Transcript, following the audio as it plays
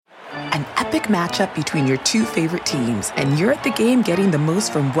An epic matchup between your two favorite teams, and you're at the game getting the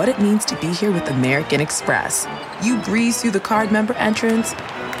most from what it means to be here with American Express. You breeze through the card member entrance,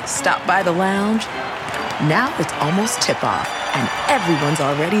 stop by the lounge. Now it's almost tip-off, and everyone's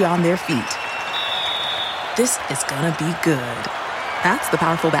already on their feet. This is gonna be good. That's the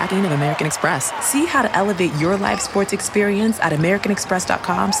powerful backing of American Express. See how to elevate your live sports experience at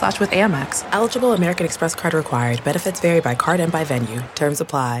americanexpress.com/withAmex. Eligible American Express card required. Benefits vary by card and by venue. Terms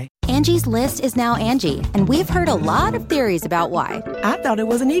apply. Angie's List is now Angie, and we've heard a lot of theories about why. I thought it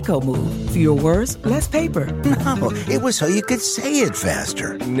was an eco move. Fewer words, less paper. No, it was so you could say it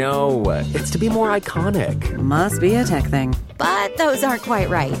faster. No, it's to be more iconic. Must be a tech thing. But those aren't quite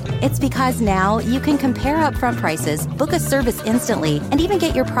right. It's because now you can compare upfront prices, book a service instantly, and even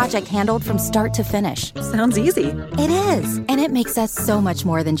get your project handled from start to finish. Sounds easy. It is, and it makes us so much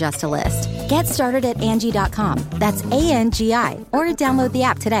more than just a list. Get started at Angie.com. That's ANGI, or download the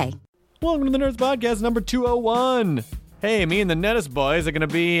app today. Welcome to the Nerds Podcast number 201. Hey, me and the Nerdist boys are going to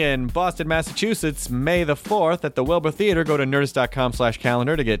be in Boston, Massachusetts, May the 4th at the Wilbur Theater. Go to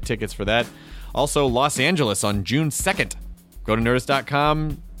nerdist.com/calendar to get tickets for that. Also, Los Angeles on June 2nd. Go to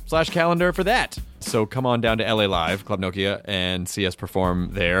nerdist.com/calendar for that. So come on down to LA Live, Club Nokia, and see us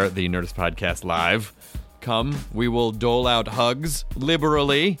perform there, the Nerdist Podcast Live. Come, we will dole out hugs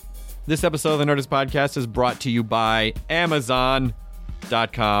liberally. This episode of the Nerdist Podcast is brought to you by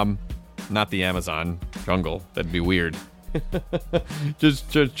Amazon.com. Not the Amazon jungle. That'd be weird.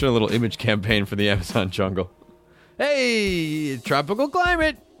 just a little image campaign for the Amazon jungle. Hey, tropical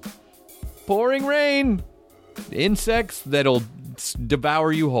climate. Pouring rain. Insects that'll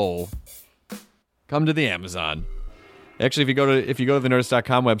devour you whole. Come to the Amazon. Actually, if you go to the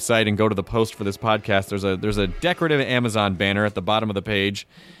Nerdist.com website and go to the post for this podcast, there's a decorative Amazon banner at the bottom of the page.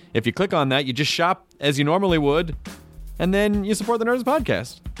 If you click on that, you just shop as you normally would, and then you support the Nerdist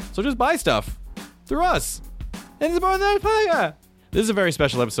Podcast. So just buy stuff through us and support the Nerdist Podcast. This is a very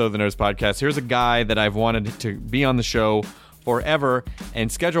special episode of the Nerdist Podcast. Here's a guy that I've wanted to be on the show forever,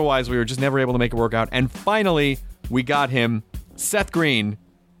 and schedule-wise, we were just never able to make it work out. And finally, we got him, Seth Green,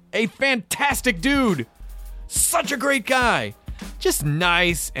 a fantastic dude, such a great guy, just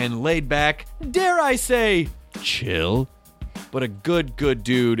nice and laid back, dare I say, chill, but a good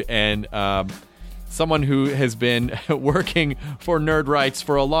dude, and someone who has been working for nerd rights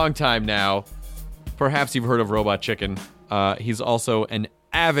for a long time now. Perhaps you've heard of Robot Chicken. He's also an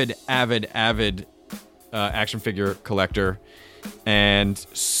avid action figure collector, and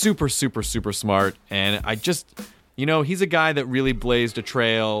super smart. And I just, he's a guy that really blazed a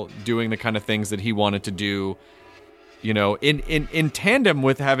trail doing the kind of things that he wanted to do, in tandem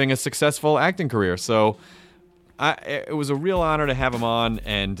with having a successful acting career. So it was a real honor to have him on,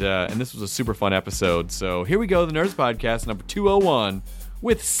 and this was a super fun episode. So here we go, the Nerds Podcast number 201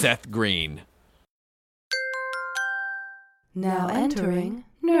 with Seth Green. Now entering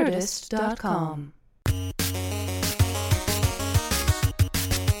Nerdist.com.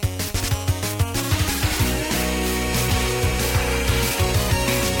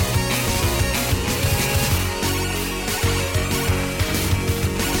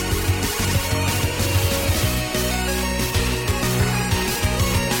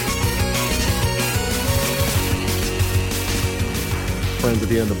 Friends at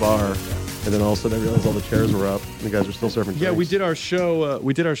the end of the bar, and then all of a sudden I realized all the chairs were up and the guys were still serving drinks. Yeah, we did our show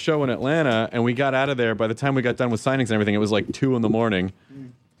in Atlanta, and we got out of there. By the time we got done with signings and everything, it was like 2 a.m.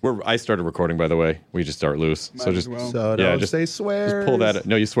 I started recording, by the way. We just start loose. So don't say swears. Just pull that.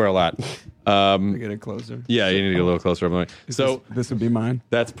 No, you swear a lot. Get it closer. Yeah, you need to get a little closer. So this would be mine.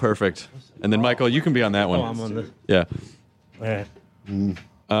 That's perfect. And then Michael, you can be on that one. Oh, I'm on the... Yeah. Okay. And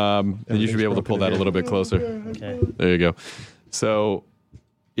you should be able to pull that a little bit closer. Okay. There you go. So,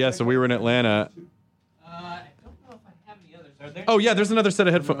 yeah, so we were in Atlanta. I don't know if I have any others. Are there? Oh, yeah, there's another set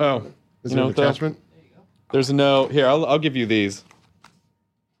of headphones. Oh. Is there an attachment? There you go. There's no... Here, I'll give you these.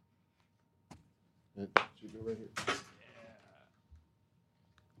 It should go right here.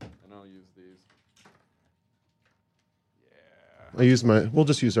 Yeah. And I'll use these. Yeah. We'll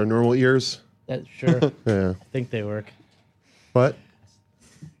just use our normal ears. Sure. Yeah. I think they work. What?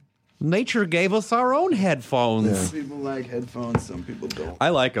 Nature gave us our own headphones. Yeah. Some people like headphones, some people don't. I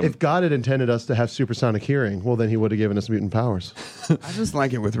like them. If God had intended us to have supersonic hearing, well, then he would have given us mutant powers. I just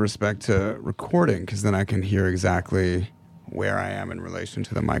like it with respect to recording, because then I can hear exactly where I am in relation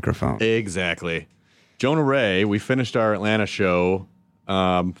to the microphone. Exactly. Jonah Ray, we finished our Atlanta show.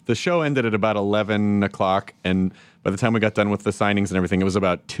 The show ended at about 11 o'clock, and by the time we got done with the signings and everything, it was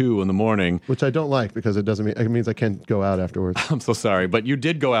about 2 a.m. Which I don't like, because it means I can't go out afterwards. I'm so sorry, but you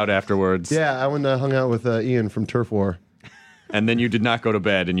did go out afterwards. Yeah, I went and hung out with Ian from Turf War. and then you did not go to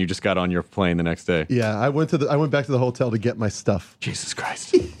bed, and you just got on your plane the next day. Yeah, I went back to the hotel to get my stuff. Jesus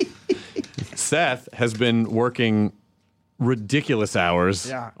Christ. Seth has been working ridiculous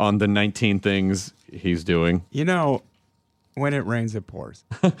hours on the 19 things he's doing. You know, when it rains, it pours.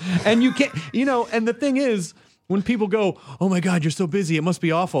 And you can't, and the thing is, when people go, oh my God, you're so busy, it must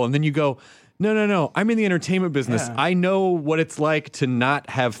be awful. And then you go, no, I'm in the entertainment business. Yeah. I know what it's like to not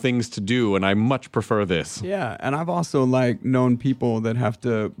have things to do, and I much prefer this. Yeah, and I've also known people that have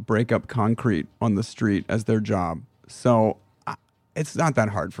to break up concrete on the street as their job. So it's not that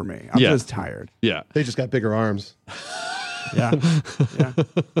hard for me. I'm just tired. Yeah. They just got bigger arms. Yeah.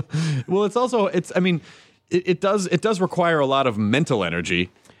 Well, it does require a lot of mental energy.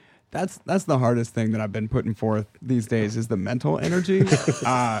 That's the hardest thing that I've been putting forth these days is the mental energy.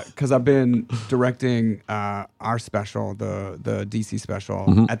 Because I've been directing our special, the DC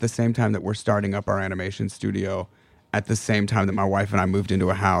special, at the same time that we're starting up our animation studio, at the same time that my wife and I moved into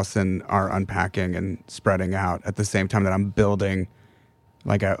a house and are unpacking and spreading out, at the same time that I'm building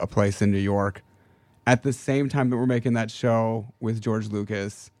a place in New York, at the same time that we're making that show with George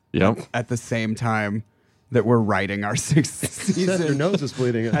Lucas, at the same time that we're writing our 6th season. Your nose is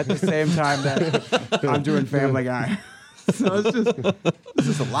bleeding. At the same time that I'm doing Family Guy. So it's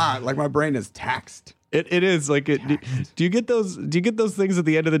just a lot. My brain is taxed. It is do you get those things at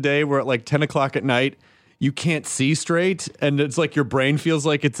the end of the day where at 10 o'clock at night you can't see straight and it's like your brain feels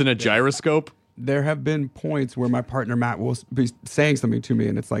like it's in a gyroscope? There have been points where my partner Matt will be saying something to me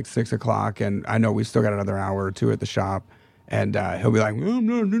and it's 6 o'clock and I know we've still got another hour or two at the shop. And he'll be like,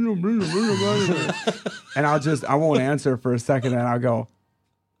 and I won't answer for a second, and I'll go,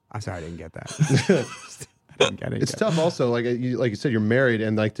 I'm sorry, I didn't get that. I didn't get it. It's tough also, like you said, you're married,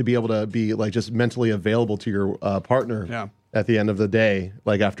 and to be able to be just mentally available to your partner at the end of the day,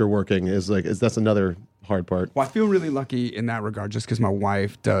 after working, that's another hard part. Well, I feel really lucky in that regard, just because my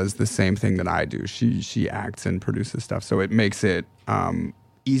wife does the same thing that I do. She acts and produces stuff, so it makes it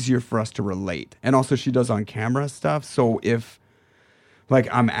easier for us to relate. And also she does on camera stuff. So if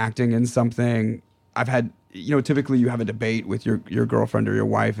I'm acting in something, I've had, typically you have a debate with your girlfriend or your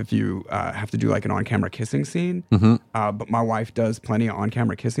wife if you have to do an on-camera kissing scene. But my wife does plenty of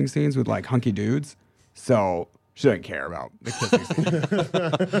on-camera kissing scenes with hunky dudes. So she doesn't care about the kissing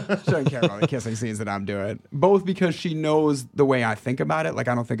scenes. She doesn't care about the kissing scenes that I'm doing. Both because she knows the way I think about it. I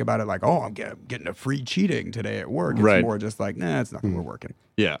don't think about it I'm getting a free cheating today at work. It's more just it's nothing, we're working.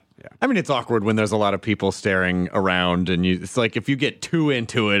 Yeah. I mean, it's awkward when there's a lot of people staring around and it's if you get too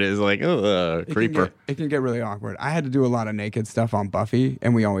into it, it's creeper. It can get really awkward. I had to do a lot of naked stuff on Buffy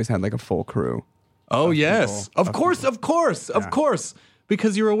and we always had a full crew. Oh, yes. Of course.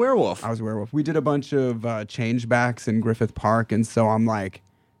 Because you're a werewolf. I was a werewolf. We did a bunch of changebacks in Griffith Park, and so I'm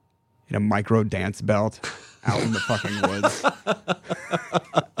in a micro dance belt out in the fucking woods.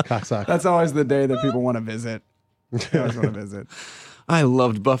 Cocksock. That's always the day that people want to visit. They always want to visit. I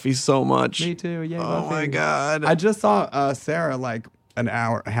loved Buffy so much. Me too. Yay, Oh Buffy. my God. I just saw Sarah a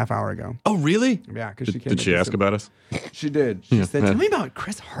half hour ago. Oh, really? Yeah, because she came. Did she ask about us? She did. She said, "Tell me about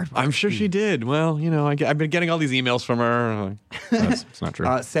Chris Hardwick." I'm sure she did. Well, I've been getting all these emails from her. It's not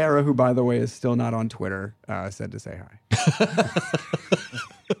true. Sarah, who by the way is still not on Twitter, said to say hi.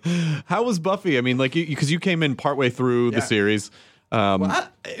 How was Buffy? I mean, because you came in partway through the series. I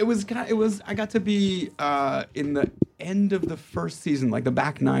got to be in the end of the first season, the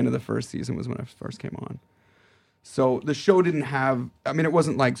back 9 of the first season was when I first came on. So the show didn't have, it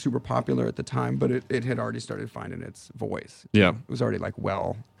wasn't super popular at the time, but it had already started finding its voice. Yeah. It was already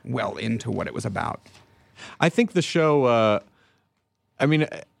well into what it was about. I think the show,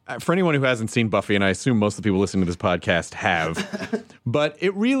 for anyone who hasn't seen Buffy, and I assume most of the people listening to this podcast have, but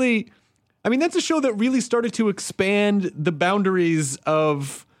it really, that's a show that really started to expand the boundaries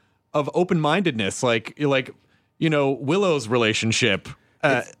of open-mindedness, Willow's relationship.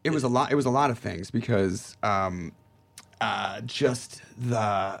 It was a lot of things because just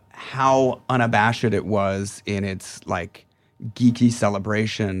how unabashed it was in its geeky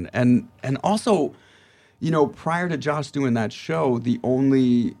celebration and also prior to Josh doing that show, the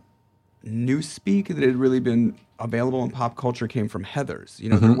only newspeak that had really been available in pop culture came from Heathers.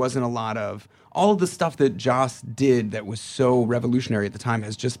 There wasn't a lot of all of the stuff that Josh did that was so revolutionary at the time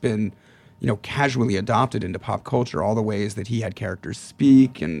has just been casually adopted into pop culture, all the ways that he had characters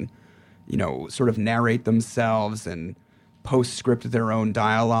speak and, sort of narrate themselves and post-script their own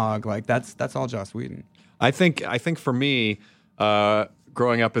dialogue. That's all Joss Whedon. I think for me,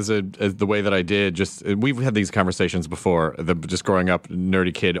 growing up as the way that I did, we've had these conversations before, just growing up,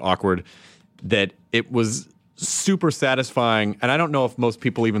 nerdy kid, awkward, that it was super satisfying. And I don't know if most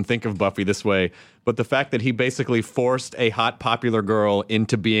people even think of Buffy this way, but the fact that he basically forced a hot, popular girl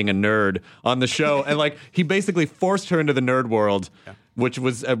into being a nerd on the show, and like he basically forced her into the nerd world, which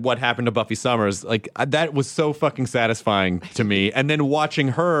was what happened to Buffy Summers. Like that was so fucking satisfying to me. And then watching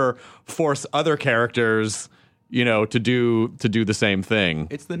her force other characters, you know, to do the same thing.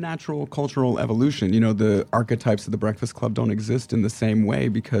 It's the natural cultural evolution. You know, the archetypes of the Breakfast Club don't exist in the same way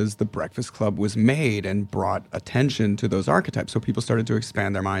because the Breakfast Club was made and brought attention to those archetypes. So people started to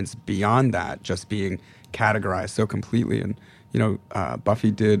expand their minds beyond that, just being categorized so completely. And, you know,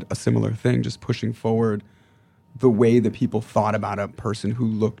 Buffy did a similar thing, just pushing forward the way that people thought about a person who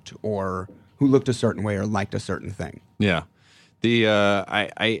looked a certain way or liked a certain thing. Yeah.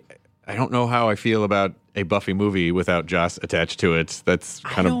 I don't know how I feel about a Buffy movie without Joss attached to it. That's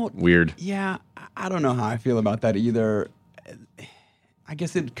kind of weird. Yeah, I don't know how I feel about that either. I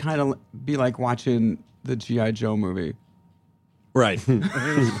guess it'd kind of be like watching the G.I. Joe movie. Right.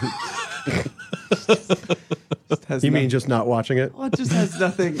 You mean just not watching it? Well, it just has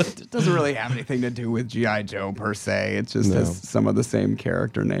nothing. It doesn't really have anything to do with G.I. Joe per se. It just has some of the same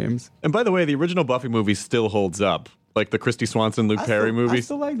character names. And by the way, the original Buffy movie still holds up. Like the Christy Swanson, Luke Perry movie. I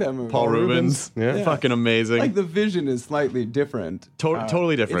still like that movie. Paul Rubens. Yeah. Fucking amazing. Like the vision is slightly different.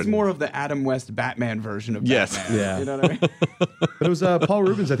 Totally different. It's more of the Adam West Batman version of Batman. Yeah. You know what I mean? But it was Paul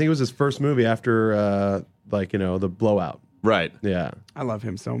Rubens. I think it was his first movie after, the Blowout. Right. Yeah. I love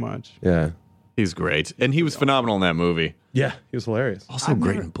him so much. Yeah. He's great. And he was phenomenal in that movie. Yeah. He was hilarious. Also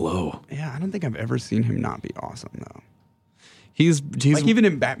great in Blow. Yeah, I don't think I've ever seen him not be awesome, though. He's like even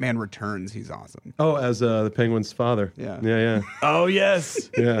in Batman Returns, he's awesome. Oh, as the Penguin's father. Yeah. Oh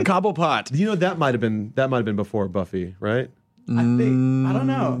yes. Yeah. Cobblepot. You know that might have been before Buffy, right? I don't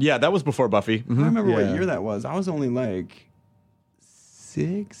know. Yeah, that was before Buffy. I don't remember what year that was. I was only like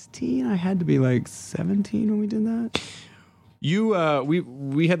 16. I had to be like 17 when we did that.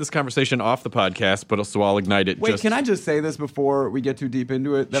 We had this conversation off the podcast, but so I'll ignite it. Wait, can I just say this before we get too deep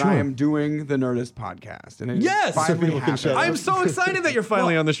into it? That I am doing the Nerdist podcast, and it finally happened. I'm so excited that you're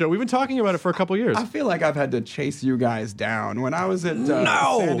finally on the show. We've been talking about it for a couple years. I feel like I've had to chase you guys down. When I was at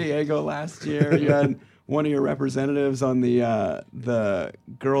San Diego last year, you had one of your representatives on the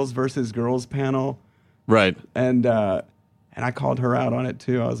Girls versus Girls panel, right? And I called her out on it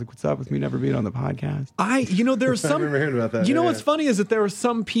too. I was like, "What's up with me never being on the podcast?" There are some. I remember hearing about that. You know what's funny is that there are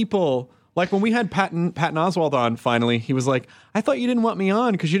some people. Like when we had Patton Oswalt on finally, he was like, I thought you didn't want me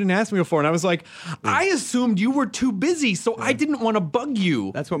on because you didn't ask me before. And I was like, I assumed you were too busy, so I didn't want to bug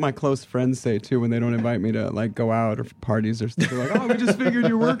you. That's what my close friends say too when they don't invite me to like go out or parties or stuff. They're like, oh, we just figured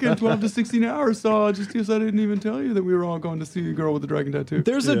you're working 12 to 16 hours, so I didn't even tell you that we were all going to see a girl with a dragon tattoo.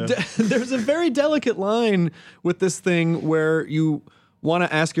 There's a very delicate line with this thing where you want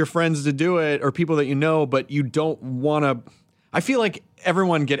to ask your friends to do it or people that you know, but you don't want to. I feel like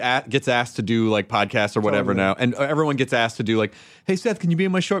everyone gets asked to do like podcasts or whatever now, and everyone gets asked to do like, hey Seth, can you be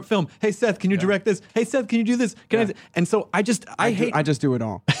in my short film? Hey Seth, can you direct this? Hey Seth, can you do this? And so I just do it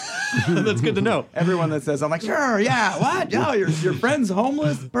all. That's good to know. Everyone that says, I'm like, sure, yeah, what? Yo, your friend's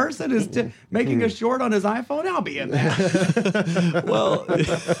homeless person is making a short on his iPhone. I'll be in that. Well,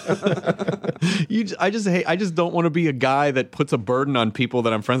 I just don't want to be a guy that puts a burden on people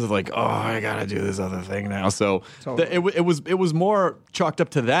that I'm friends with. Like, oh, I gotta do this other thing now. So it was more chalked up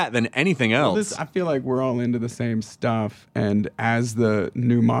to that than anything else. I feel like we're all into the same stuff, and as the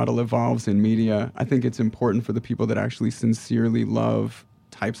new model evolves in media, I think it's important for the people that actually sincerely love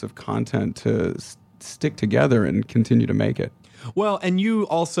types of content to stick together and continue to make it. Well, and you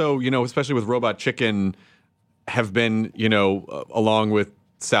also, especially with Robot Chicken, have been, along with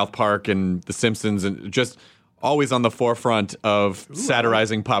South Park and The Simpsons, and just always on the forefront of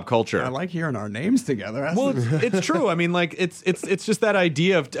satirizing pop culture. I like hearing our names together. Well, it's true. I mean, like it's just that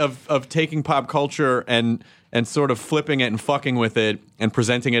idea of taking pop culture and sort of flipping it and fucking with it and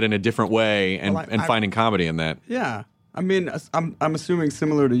presenting it in a different way and finding comedy in that. Yeah. I mean, I'm assuming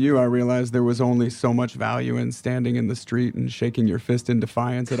similar to you, I realized there was only so much value in standing in the street and shaking your fist in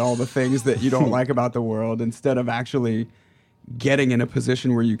defiance at all the things that you don't like about the world, instead of actually getting in a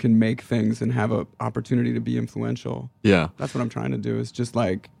position where you can make things and have an opportunity to be influential. Yeah. That's what I'm trying to do, is just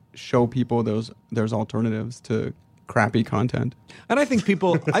like show people there's alternatives to crappy content. And I think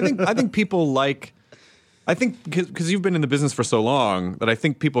people I think because you've been in the business for so long that I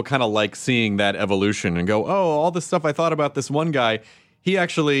think people kind of like seeing that evolution and go, oh, all this stuff I thought about this one guy, he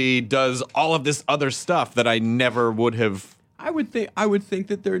actually does all of this other stuff that I never would have. I would think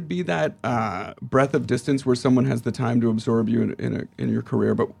that there'd be that breadth of distance where someone has the time to absorb you in your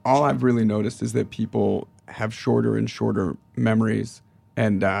career. But all I've really noticed is that people have shorter and shorter memories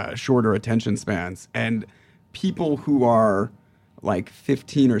and shorter attention spans. And people who are like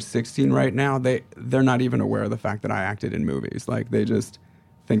 15 or 16 right now, they're not even aware of the fact that I acted in movies. Like they just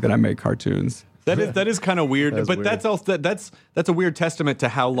think that I make cartoons. That is kind of weird, but weird. that's also that's a weird testament to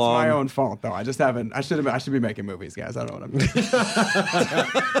how long. It's my own fault, though. I just haven't. I should be making movies, guys. I don't know what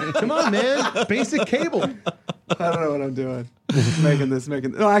I'm doing. Come on, man. Basic cable. I don't know what I'm doing.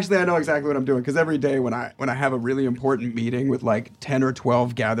 No, actually, I know exactly what I'm doing because every day when I have a really important meeting with like 10 or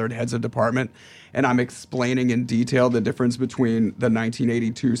 12 gathered heads of department, and I'm explaining in detail the difference between the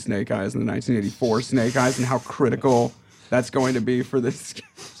 1982 Snake Eyes and the 1984 Snake Eyes and how critical that's going to be for this.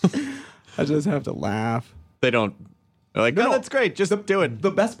 I just have to laugh. They don't. They're like, no, that's great. Just do it.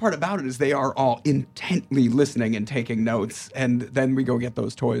 The best part about it is they are all intently listening and taking notes, and then we go get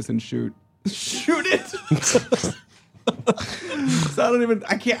those toys and shoot it. So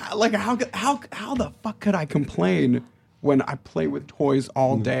I can't, like, how the fuck could I complain when I play with toys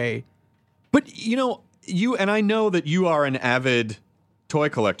all day? But, you, and I know that you are an avid toy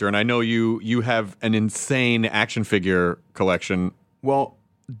collector, and I know you have an insane action figure collection. Well,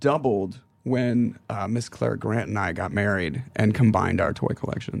 doubled when Miss Claire Grant and I got married and combined our toy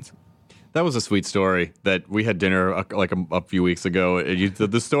collections. That was a sweet story that we had dinner a few weeks ago.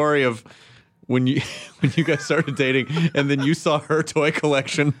 The story of when you guys started dating and then you saw her toy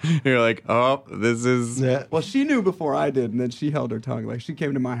collection. And you're like, oh, this is... Yeah. Well, she knew before I did, and then she held her tongue. Like, she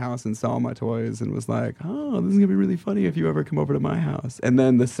came to my house and saw my toys and was like, oh, this is going to be really funny if you ever come over to my house. And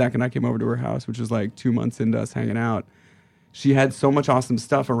then the second I came over to her house, which was like 2 months into us hanging out, she had so much awesome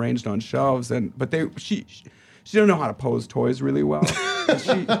stuff arranged on shelves, but she didn't know how to pose toys really well.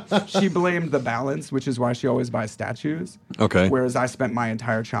 she blamed the balance, which is why she always buys statues. Okay. Whereas I spent my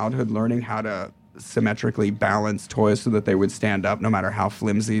entire childhood learning how to symmetrically balance toys so that they would stand up no matter how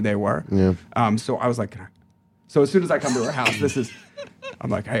flimsy they were. Yeah. So I was like, so as soon as I come to her house, I'm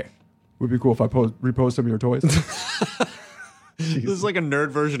like, hey, would it be cool if I repose some of your toys? This is like a nerd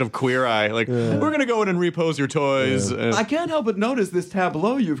version of Queer Eye. Like, we're going to go in and repose your toys. Yeah. I can't help but notice this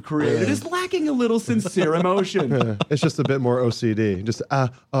tableau you've created is lacking a little sincere emotion. Yeah. It's just a bit more OCD. Just,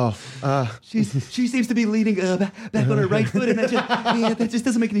 She seems to be leaning back on her right foot, and that just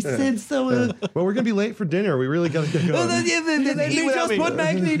doesn't make any sense. So, well, we're going to be late for dinner. We really got to get going. He just put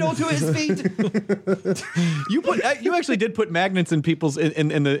Magneto to his feet. You actually did put magnets in people's in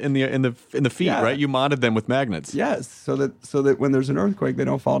the feet, Yeah. right? You modded them with magnets. Yes, so that when there's an earthquake, they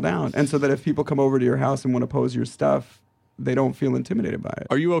don't fall down, and so that if people come over to your house and want to pose your stuff, they don't feel intimidated by it.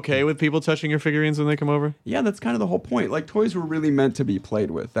 Are you okay with people touching your figurines when they come over? Yeah, that's kind of the whole point. Like, toys were really meant to be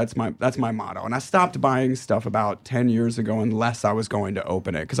played with. That's my motto. And I stopped buying stuff about 10 years ago unless I was going to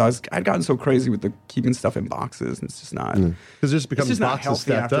open it, because I'd gotten so crazy with keeping stuff in boxes, and it's just not. Because it just becomes not boxes healthy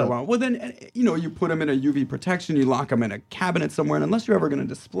stacked after up. a while. Well, then you put them in a UV protection, you lock them in a cabinet somewhere, and unless you're ever going to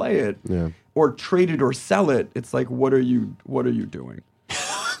display it or trade it or sell it, it's like, what are you doing?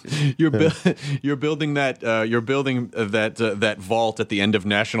 You're building that vault at the end of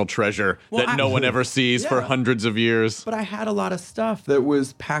National Treasure that no one ever sees for hundreds of years. But I had a lot of stuff that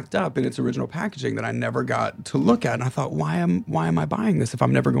was packed up in its original packaging that I never got to look at, and I thought, why am I buying this if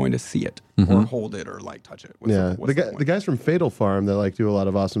I'm never going to see it or hold it or like touch it? The guys from Fatal Farm that do a lot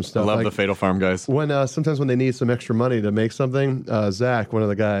of awesome stuff. I love the Fatal Farm guys. When sometimes when they need some extra money to make something, Zach, one of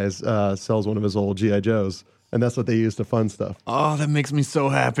the guys, sells one of his old G.I. Joes. And that's what they use to fund stuff. Oh, that makes me so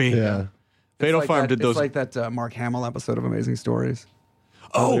happy. Yeah. Fatal Farm did those. It's like that Mark Hamill episode of Amazing Stories.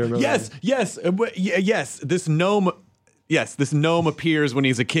 Oh, yes. This gnome appears when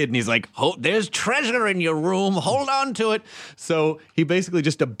he's a kid, and he's like, "Oh, there's treasure in your room. Hold on to it." So he basically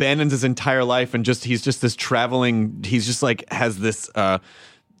just abandons his entire life, and he's just this traveling. He's just like has this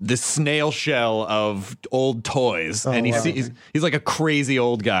snail shell of old toys, and he's like a crazy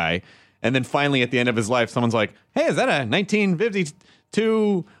old guy. And then finally, at the end of his life, someone's like, "Hey, is that a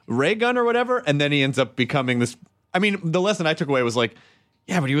 1952 ray gun or whatever?" And then he ends up becoming this. I mean, the lesson I took away was like,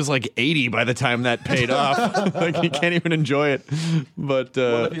 yeah, but he was like 80 by the time that paid off. Like, he can't even enjoy it. But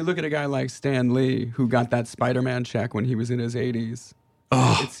well, if you look at a guy like Stan Lee, who got that Spider-Man check when he was in his 80s,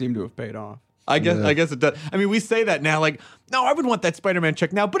 it seemed to have paid off. I guess it does. I mean, we say that now, like, no, I would want that Spider-Man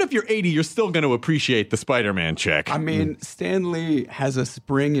check now. But if you're 80, you're still going to appreciate the Spider-Man check. I mean, Stan Lee has a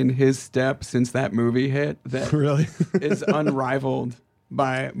spring in his step since that movie hit that really is unrivaled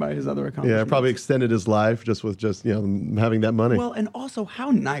by his other accomplishments. Yeah, probably extended his life just with having that money. Well, and also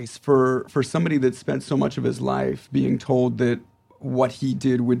how nice for somebody that spent so much of his life being told that what he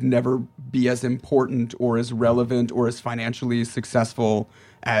did would never be as important or as relevant or as financially successful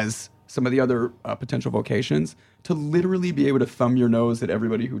as some of the other potential vocations, to literally be able to thumb your nose at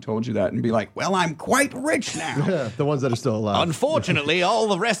everybody who told you that and be like, well, I'm quite rich now. The ones that are still alive. Unfortunately, all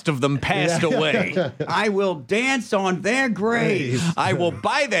the rest of them passed away. I will dance on their graves. I will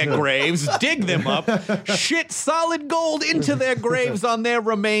buy their graves, dig them up, shit solid gold into their graves on their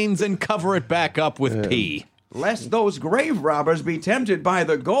remains, and cover it back up with pee. Lest those grave robbers be tempted by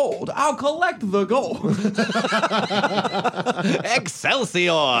the gold, I'll collect the gold.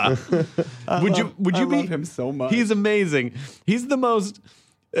 Excelsior! Would you love him so much. He's amazing. He's the most.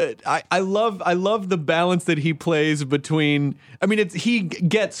 I love the balance that he plays between. I mean, he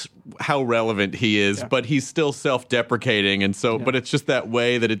gets how relevant he is, but he's still self-deprecating, and so. But it's just that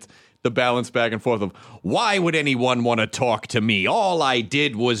way that it's the balance back and forth of why would anyone want to talk to me? All I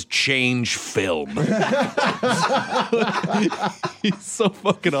did was change film. He's so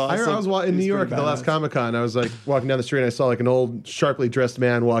fucking awesome. I was in New York at the last Comic-Con. I was like walking down the street and I saw like an old sharply dressed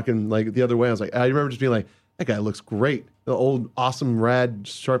man walking like the other way. I was like, I remember just being like, that guy looks great. The old, awesome, rad,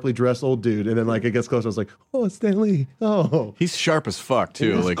 sharply dressed old dude. And then like it gets closer, I was like, oh, it's Stan Lee. Oh, he's sharp as fuck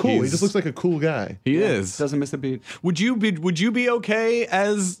too. He's Like cool. He just looks like a cool guy. He is. Doesn't miss a beat. Would you be okay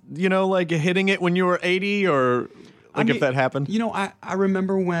as like hitting it when you were 80 or like if that happened? I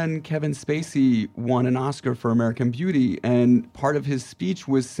remember when Kevin Spacey won an Oscar for American Beauty, and part of his speech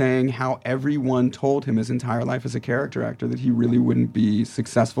was saying how everyone told him his entire life as a character actor that he really wouldn't be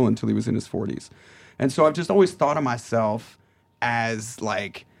successful until he was in his 40s. And so I've just always thought of myself as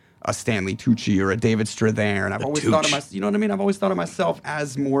like a Stanley Tucci or a David Strathairn. And I've always thought of myself, you know what I mean? I've always thought of myself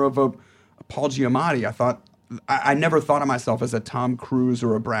as more of a Paul Giamatti. I never thought of myself as a Tom Cruise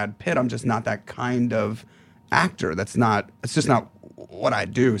or a Brad Pitt. I'm just not that kind of actor. It's just not what I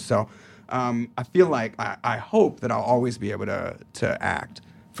do. So I feel like I hope that I'll always be able to act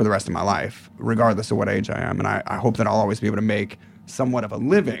for the rest of my life, regardless of what age I am. And I hope that I'll always be able to make somewhat of a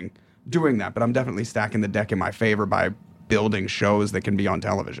living doing that, but I'm definitely stacking the deck in my favor by building shows that can be on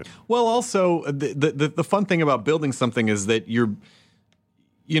television. Well, also the fun thing about building something is that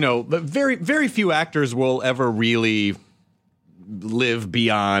very very few actors will ever really live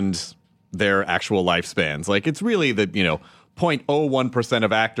beyond their actual lifespans. Like it's really the 0.01%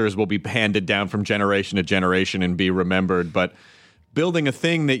 of actors will be handed down from generation to generation and be remembered. But building a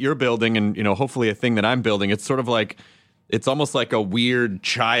thing that you're building, and hopefully a thing that I'm building, it's sort of like. It's almost like a weird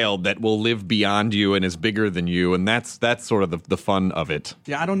child that will live beyond you and is bigger than you, and that's sort of the fun of it.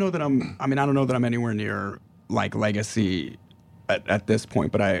 Yeah, I don't know that I'm anywhere near like legacy at this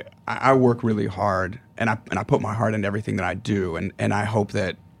point, but I work really hard and I put my heart into everything that I do, and I hope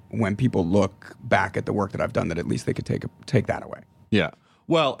that when people look back at the work that I've done, that at least they could take that away. Yeah.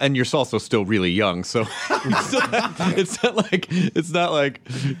 Well, and you're also still really young, so it's not like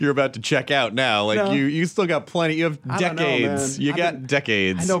you're about to check out now. Like no. you still got plenty. You have decades.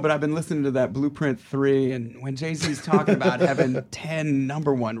 Decades. I know, but I've been listening to that Blueprint 3, and when Jay-Z's talking about having 10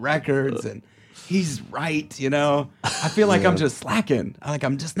 #1 records, and he's right. I feel like I'm just slacking.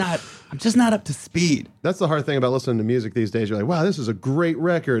 I'm just not up to speed. That's the hard thing about listening to music these days. You're like, wow, this is a great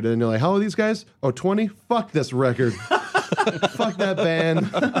record, and you're like, how old are these guys? Oh, 20? Fuck this record. Fuck that band.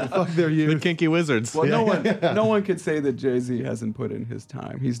 Fuck their youth. The Kinky Wizards. Well, no one could say that Jay-Z hasn't put in his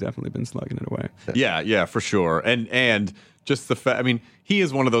time. He's definitely been slugging it away. Yeah, for sure. And just the fact, he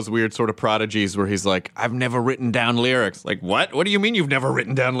is one of those weird sort of prodigies where he's like, I've never written down lyrics. Like, what? What do you mean you've never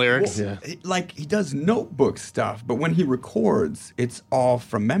written down lyrics? Well, like, he does notebook stuff, but when he records, it's all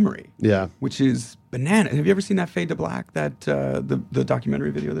from memory. Yeah. Which is banana. Have you ever seen that Fade to Black, that the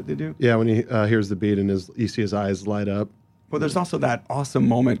documentary video that they do? Yeah, when he hears the beat and you see his eyes light up. Well, there's also that awesome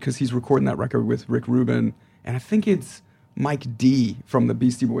moment because he's recording that record with Rick Rubin, and I think it's Mike D from the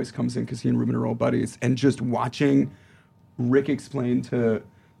Beastie Boys comes in because he and Rubin are old buddies, and just watching Rick explain to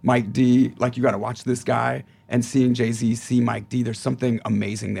Mike D, like, you got to watch this guy, and seeing Jay-Z see Mike D, there's something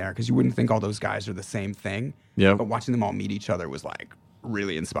amazing there because you wouldn't think all those guys are the same thing. Yeah. But watching them all meet each other was like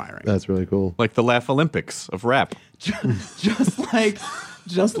really inspiring. That's really cool. Like the Laugh Olympics of rap. Just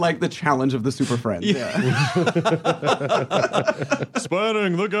like the challenge of the Super Friends. Yeah.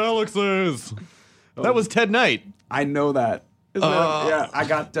 Spanning the galaxies. That was Ted Knight. I know that. Yeah, I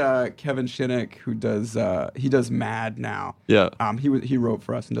got Kevin Shinnick, who does Mad now. Yeah. He wrote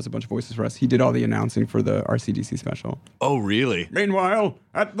for us and does a bunch of voices for us. He did all the announcing for the RCDC special. Oh, really? Meanwhile,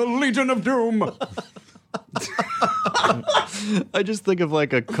 at the Legion of Doom. I just think of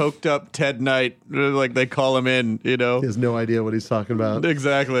like a coked up Ted Knight, like they call him in, He has no idea what he's talking about.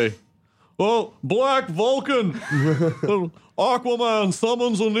 Exactly. Well, Black Vulcan. Aquaman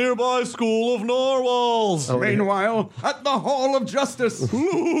summons a nearby school of narwhals. Oh, meanwhile, at the Hall of Justice.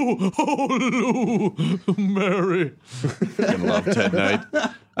 Lou, Mary. I love Ted Knight.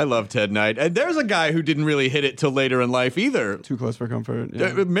 I love Ted Knight. And there's a guy who didn't really hit it till later in life either. Too Close for Comfort.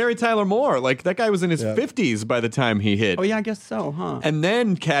 Yeah. Mary Tyler Moore. Like, that guy was in his 50s by the time he hit. Oh, yeah, I guess so, huh? And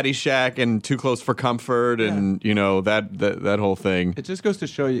then Caddyshack and Too Close for Comfort and, you know, that whole thing. It just goes to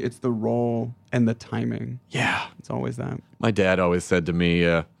show you it's the role and the timing. Yeah. It's always that. My dad always said to me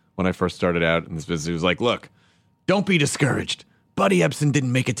when I first started out in this business, he was like, look, don't be discouraged. Buddy Ebsen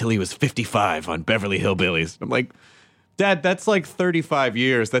didn't make it till he was 55 on Beverly Hillbillies. I'm like, Dad, that's like 35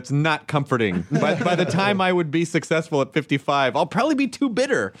 years. That's not comforting. By the time I would be successful at 55, I'll probably be too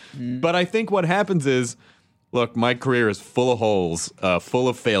bitter. But I think what happens is, look, my career is full of holes, full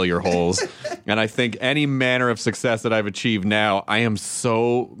of failure holes. And I think any manner of success that I've achieved now, I am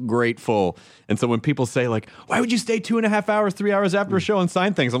so grateful. And so when people say, like, why would you stay 2.5 hours, 3 hours after a show and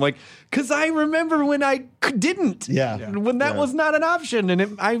sign things? I'm like, because I remember when I didn't. When that was not an option.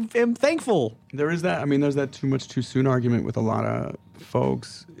 And I am thankful. There is that. I mean, there's that too much too soon argument with a lot of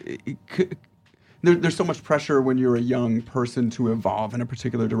folks. There's so much pressure when you're a young person to evolve in a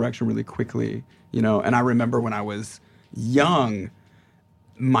particular direction really quickly, you know. And I remember when I was young,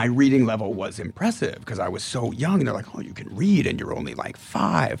 my reading level was impressive because I was so young. And they're like, oh, you can read and you're only like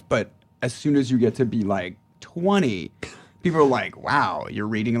 5. But as soon as you get to be like 20, people are like, wow, you're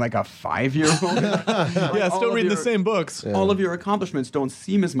reading like a 5-year-old? Yeah, still reading the same books. All of your accomplishments don't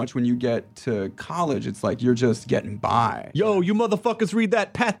seem as much when you get to college. It's like you're just getting by. Yo, you motherfuckers read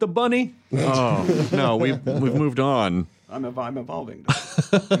that Pat the Bunny? Oh, no, we've moved on. I'm evolving.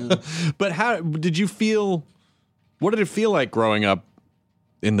 But how did you feel? What did it feel like growing up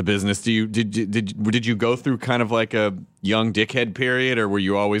in the business? Did you go through kind of like a young dickhead period, or were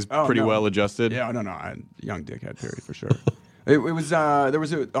you always pretty well adjusted? Yeah, no, young dickhead period for sure. It was there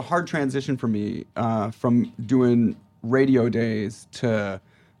was a hard transition for me from doing radio days to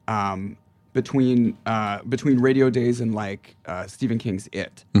between radio days and like Stephen King's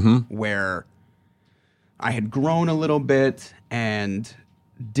It, where I had grown a little bit and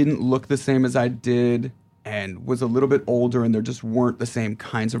didn't look the same as I did, and was a little bit older, and there just weren't the same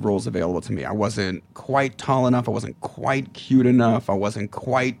kinds of roles available to me. I wasn't quite tall enough. I wasn't quite cute enough. I wasn't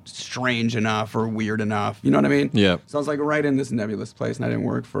quite strange enough or weird enough. You know what I mean? Yeah. So I was like right in this nebulous place, and I didn't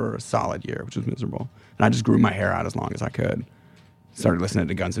work for a solid year, which was miserable. And I just grew my hair out as long as I could. Started listening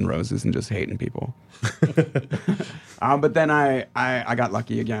to Guns N' Roses and just hating people. But then I got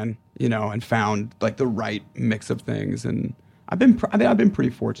lucky again, you know, and found like the right mix of things. And I've been pretty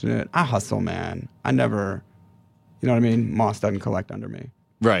fortunate. I hustle, man. I never, you know what I mean? Moss doesn't collect under me.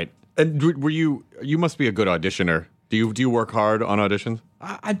 Right. And you must be a good auditioner. Do you work hard on auditions?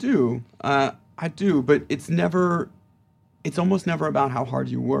 I do. I do, but it's almost never about how hard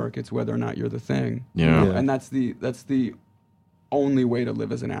you work. It's whether or not you're the thing. Yeah. And that's the only way to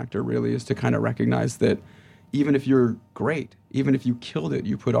live as an actor, really, is to kind of recognize that even if you're great, even if you killed it,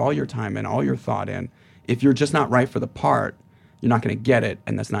 you put all your time in, all your thought in, if you're just not right for the part, you're not going to get it,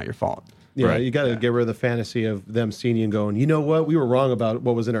 and that's not your fault. Yeah, right. You got to get rid of the fantasy of them seeing you and going, you know what? We were wrong about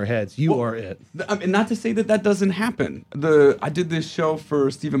what was in our heads. You are it. I mean, not to say that doesn't happen. I did this show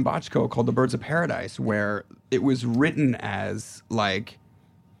for Stephen Bochco called The Birds of Paradise, where it was written as like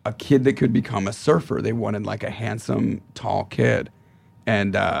a kid that could become a surfer. They wanted like a handsome, tall kid.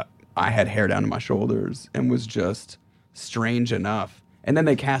 And I had hair down to my shoulders and was just strange enough. And then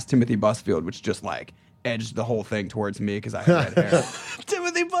they cast Timothy Busfield, which just like edged the whole thing towards me because I had red hair.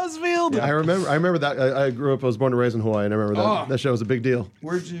 Timothy Busfield. Yeah. I remember that. I grew up. I was born and raised in Hawaii, and I remember that. That show was a big deal.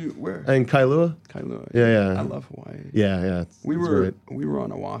 Where? In Kailua. Kailua. Yeah. I love Hawaii. Yeah. We were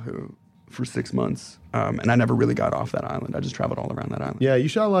on Oahu for 6 months, and I never really got off that island. I just traveled all around that island. Yeah, you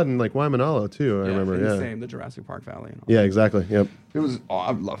shot a lot in like Waimanalo too. I remember. Yeah, the Jurassic Park Valley. And all Yeah, exactly. Yep. It was.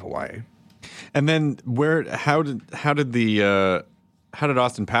 I love Hawaii. And then how did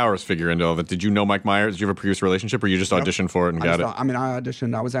Austin Powers figure into all of it? Did you know Mike Myers? Did you have a previous relationship, or you just auditioned for it and got it? I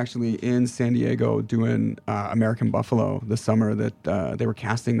auditioned. I was actually in San Diego doing American Buffalo the summer that they were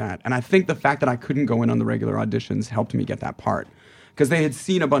casting that. And I think the fact that I couldn't go in on the regular auditions helped me get that part. Because they had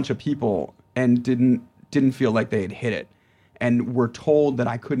seen a bunch of people and didn't feel like they had hit it. And were told that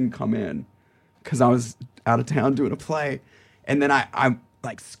I couldn't come in because I was out of town doing a play. And then I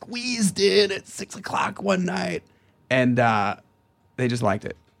like squeezed in at 6 o'clock one night. And they just liked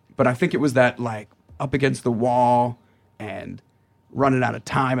it. But I think it was that like up against the wall and running out of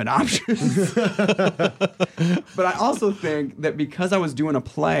time and options. But I also think that because I was doing a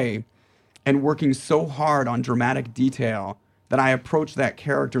play and working so hard on dramatic detail, that I approached that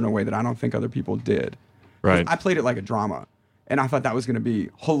character in a way that I don't think other people did. Right. I played it like a drama, and I thought that was going to be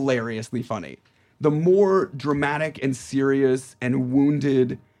hilariously funny. The more dramatic and serious and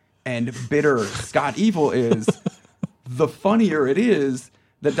wounded and bitter Scott Evil is, the funnier it is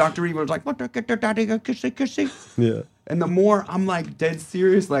that Dr. Evil was like, "What get your daddy a kissy kissy?" Yeah. And the more I'm like dead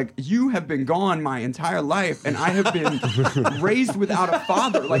serious, like, you have been gone my entire life, and I have been raised without a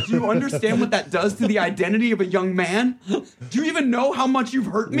father. Like, do you understand what that does to the identity of a young man? Do you even know how much you've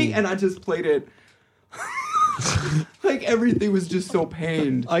hurt me? And I just played it. Like, everything was just so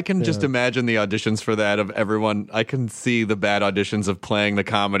pained. I can just imagine the auditions for that of everyone. I can see the bad auditions of playing the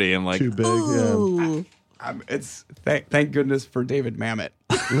comedy and like, Too big. Ooh. It's thank goodness for David Mamet.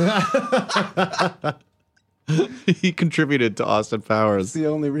 he contributed to Austin Powers. It's the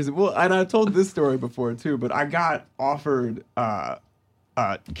only reason. Well, and I told this story before too, but I got offered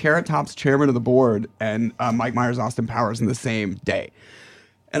Carrot Top's chairman of the board and Mike Myers' Austin Powers in the same day.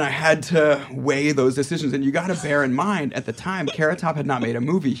 And I had to weigh those decisions. And you got to bear in mind, at the time, Carrot Top had not made a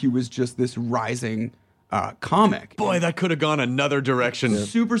movie. He was just this rising comic. Boy, that could have gone another direction.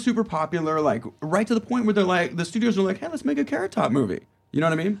 Super, super popular, like right to the point where they're like, the studios are like, hey, let's make a Carrot Top movie. You know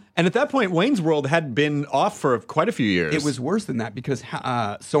what I mean? And at that point, Wayne's World had been off for quite a few years. It was worse than that because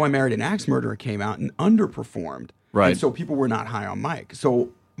So I Married an Axe Murderer came out and underperformed. Right. And so people were not high on Mike. So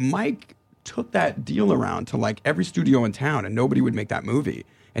Mike took that deal around to like every studio in town and nobody would make that movie.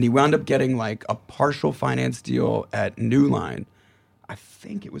 And he wound up getting like a partial finance deal at New Line. I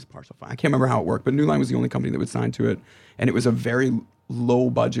think it was partial finance. I can't remember how it worked, but New Line was the only company that would sign to it. And it was a very low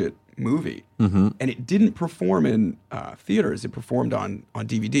budget movie. Mm-hmm. And it didn't perform in theaters. It performed on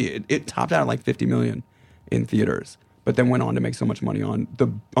DVD. It topped out at like $50 million in theaters, but then went on to make so much money on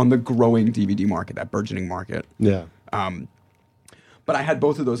the growing DVD market, that burgeoning market. Yeah. But I had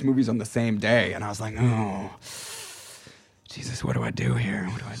both of those movies on the same day, and I was like, oh, Jesus, what do I do here?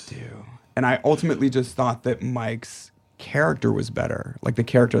 What do I do? And I ultimately just thought that Mike's character was better. Like, the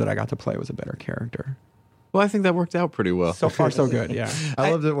character that I got to play was a better character. Well, I think that worked out pretty well. So far, so good, yeah. I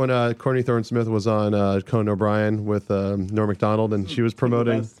loved it when Courtney Thorne-Smith was on Conan O'Brien with Norm Macdonald, and she was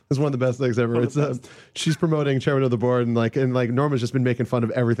promoting. It's one of the best things ever. It's she's promoting chairman of the board, and Norm has just been making fun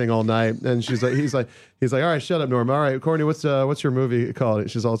of everything all night, and he's like, all right, shut up, Norm. All right, Courtney, what's your movie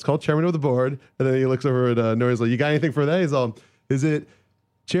called? She's all, it's called Chairman of the Board, and then he looks over at Norm. He's like, you got anything for that? He's all, is it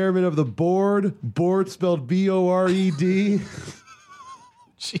Chairman of the Board? Board spelled B-O-R-E-D.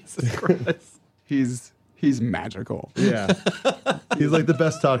 Jesus Christ. He's magical. Yeah. He's like the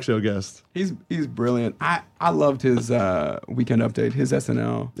best talk show guest. He's brilliant. I loved his Weekend Update, his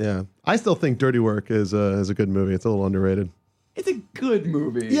SNL. Yeah. I still think Dirty Work is a good movie. It's a little underrated. It's a good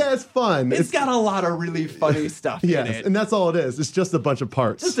movie. Yeah, it's fun. It's got a lot of really funny stuff in it. And that's all it is. It's just a bunch of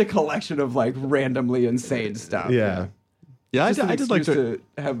parts. Just a collection of like randomly insane stuff. Yeah. Yeah, Just I an just like excuse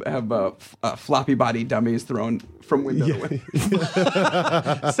to have floppy body dummies thrown from window to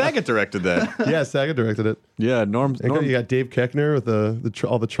window. Saget directed that. Yeah, Saget directed it. Yeah, Norm. You got Dave Koechner with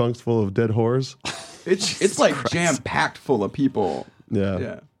all the trunks full of dead whores. It's like jam packed full of people.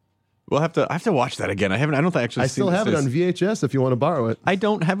 Yeah. I have to watch that again. I don't actually. I still have it on VHS if you want to borrow it. I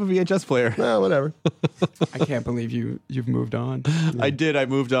don't have a VHS player. Well, whatever. I can't believe you've moved on. I did. I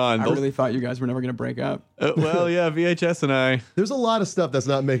moved on. I really thought you guys were never going to break up. Well, yeah, VHS and I. There's a lot of stuff that's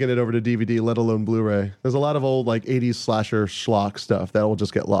not making it over to DVD, let alone Blu-ray. There's a lot of old like 80s slasher schlock stuff that will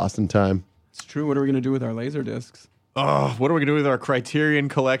just get lost in time. It's true. What are we going to do with our laser discs? Oh, what are we going to do with our Criterion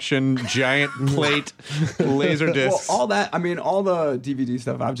Collection giant plate laser discs? Well, all the DVD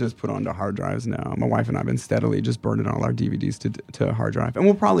stuff I've just put onto hard drives now. My wife and I have been steadily just burning all our DVDs to hard drive. And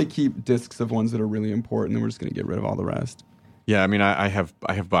we'll probably keep discs of ones that are really important, and we're just going to get rid of all the rest. Yeah, I mean, I have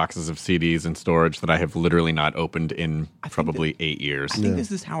boxes of CDs in storage that I have literally not opened in probably 8 years. I think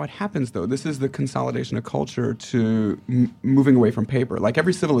this is how it happens, though. This is the consolidation of culture to moving away from paper. Like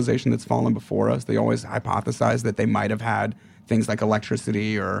every civilization that's fallen before us, they always hypothesize that they might have had things like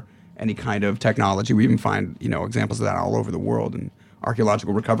electricity or any kind of technology. We even find, examples of that all over the world in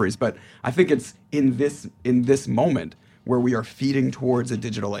archaeological recoveries. But I think it's in this moment where we are feeding towards a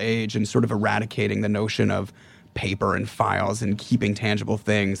digital age and sort of eradicating the notion of paper and files and keeping tangible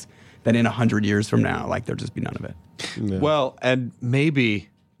things, that in 100 years from now, like, there'll just be none of it. Yeah. Well, and maybe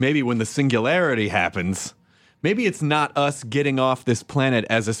when the singularity happens, maybe it's not us getting off this planet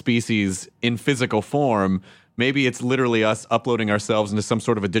as a species in physical form. Maybe it's literally us uploading ourselves into some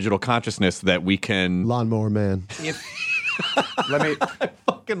sort of a digital consciousness that we can... Lawnmower Man. I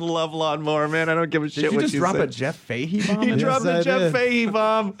fucking love Lawnmower Man. I don't give a shit what you say. Did you just drop a Jeff Fahey bomb? You dropped a Jeff Fahey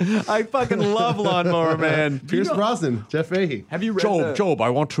bomb. I fucking love Lawnmower Man. Pierce Brosnan, Jeff Fahey. Have you read Job, I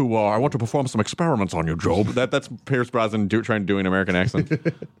want to perform some experiments on you, Job. That's Pierce Brosnan trying to do an American accent.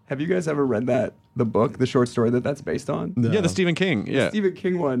 Have you guys ever read the book, the short story that's based on? No. Yeah, the Stephen King. Yeah, the Stephen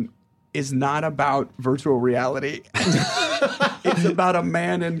King one is not about virtual reality. It's about a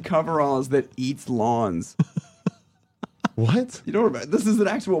man in coveralls that eats lawns. What? You don't remember? This is an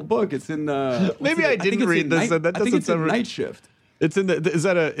actual book. It's in. Maybe I didn't read this. That I think doesn't it's in sound Night Shift. It's in the.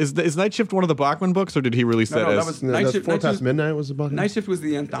 Is Night Shift one of the Bachman books, or did he release that No, as? that was No, Night that's Shift. 4 Past Midnight was the book. Night Shift was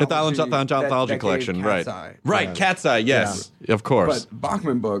the anthology. Anthology that collection, gave right? Cat's Eye. Right, Cat's Eye. Yes, of course. But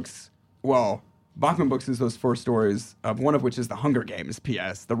Bachman books. Well, Bachman books is those 4 stories, of one of which is the Hunger Games.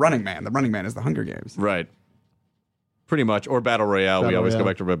 P.S. The Running Man. The Running Man is the Hunger Games. Right. Pretty much, or Battle Royale. We always go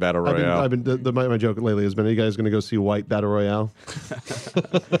back to Battle Royale. My joke lately has been, are you guys going to go see White Battle Royale?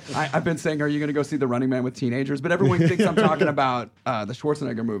 I've been saying, are you going to go see The Running Man with teenagers? But everyone thinks I'm talking about the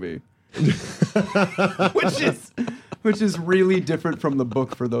Schwarzenegger movie, which is really different from the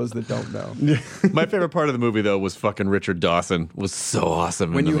book for those that don't know. My favorite part of the movie, though, was fucking Richard Dawson. Was so awesome.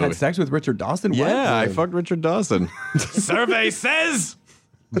 When in the you movie. had sex with Richard Dawson? What? Yeah, I fucked Richard Dawson. Survey says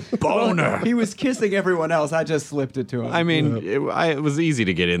boner. He was kissing everyone else. I just slipped it to him. I mean, it was easy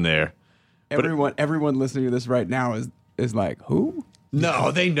to get in there. Everyone listening to this right now is like, who? No,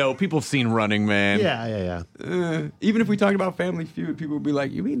 they know. People have seen Running Man. Yeah. Even if we talked about Family Feud, people would be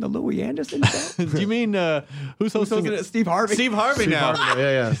like, you mean the Louis Anderson show? Do you mean who's hosting it? Steve Harvey. Steve Harvey now.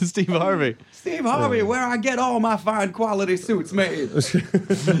 Yeah. Steve Harvey. Steve Harvey, where I get all my fine quality suits made.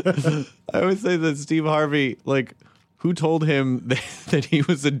 I always say that Steve Harvey, like, who told him that he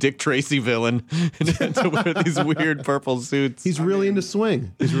was a Dick Tracy villain and to wear these weird purple suits? He's really into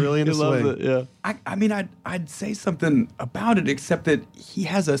swing. He's really into He loves swing. it, yeah. I mean, I'd say something about it, except that he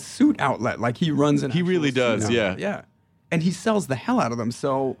has a suit outlet. Like, he runs an He really actual does, suit yeah. outlet. Yeah. And he sells the hell out of them,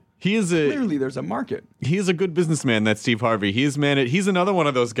 so clearly there's a market. He is a good businessman, that Steve Harvey. He's another one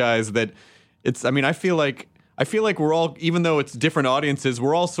of those guys that I feel like we're all, even though it's different audiences,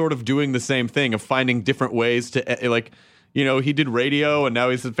 we're all sort of doing the same thing of finding different ways to, like, you know, he did radio and now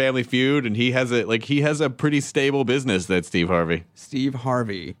he's in Family Feud, and he has a pretty stable business, that Steve Harvey. Steve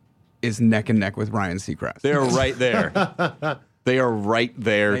Harvey is neck and neck with Ryan Seacrest. They're right there. They are right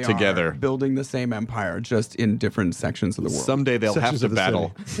there They together. are building the same empire, just in different sections of the world. Someday they'll Sections have to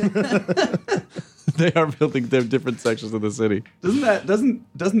of the battle. They are building their different sections of the city. Doesn't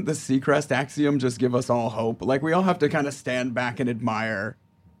the Seacrest axiom just give us all hope? Like, we all have to kind of stand back and admire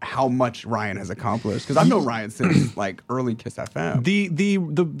how much Ryan has accomplished. Because I've known Ryan since like early Kiss FM.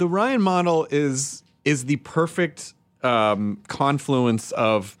 The Ryan model is the perfect confluence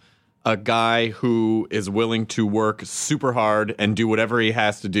of a guy who is willing to work super hard and do whatever he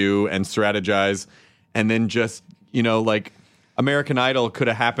has to do and strategize, and then just, you know, like, American Idol could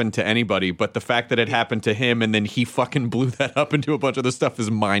have happened to anybody, but the fact that it happened to him and then he fucking blew that up into a bunch of other stuff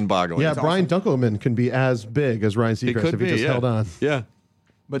is mind-boggling. Yeah, Brian Dunkelman can be as big as Ryan He Seacrest could if he be, just yeah. held on. Yeah.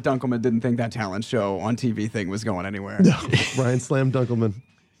 But Dunkelman didn't think that talent show on TV thing was going anywhere. No, Brian Slam Dunkelman.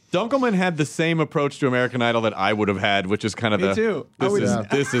 Dunkelman had the same approach to American Idol that I would have had, which is kind of Me too.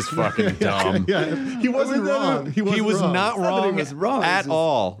 This is fucking dumb. Yeah, he wasn't wrong. He was wrong. not It's not that he wrong, was wrong. at It's just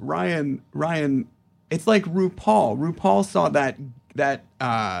all. Ryan, it's like RuPaul. RuPaul saw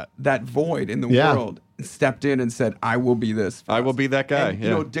that void in the world, and stepped in and said, "I will be this. I will be that guy." And, you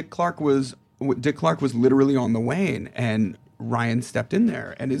know, Dick Clark was literally on the wane, and Ryan stepped in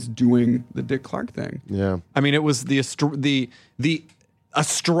there and is doing the Dick Clark thing. Yeah. I mean, it was the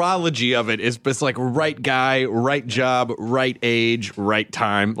astrology of it is it's like right guy, right job, right age, right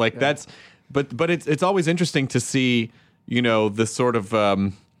time. Like that's, but it's always interesting to see, you know, the sort of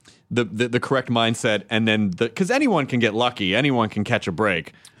the correct mindset, and then because anyone can get lucky, anyone can catch a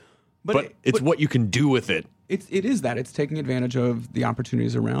break, but it's what you can do with it. It is that it's taking advantage of the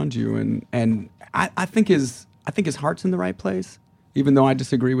opportunities around you, and I think his heart's in the right place, even though I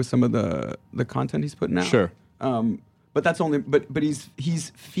disagree with some of the content he's putting out. Sure. But that's only but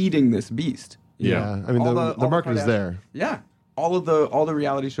he's feeding this beast. Yeah. I mean, the market is there. Yeah. All the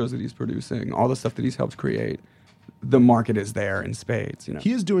reality shows that he's producing, all the stuff that he's helped create, the market is there in spades. You know.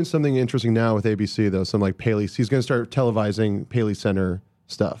 He is doing something interesting now with ABC, though. Some like Paley. He's going to start televising Paley Center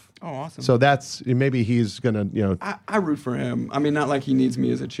stuff. Oh, awesome. So that's maybe he's going to, you know. I root for him. I mean, not like he needs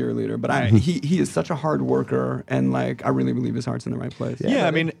me as a cheerleader, but he is such a hard worker, and like I really believe his heart's in the right place. Yeah,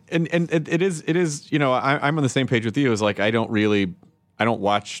 I mean, and it is. You know, I'm on the same page with you. Is like I don't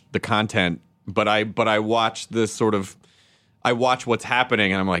watch the content, but I watch this sort of. I watch what's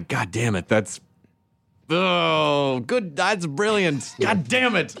happening, and I'm like, God damn it, that's good. That's brilliant. God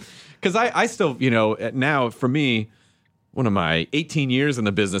damn it, because I still, you know, now for me. What am I, 18 years in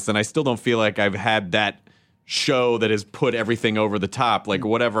the business, and I still don't feel like I've had that show that has put everything over the top. Like,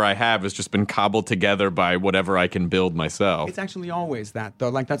 whatever I have has just been cobbled together by whatever I can build myself. It's actually always that, though.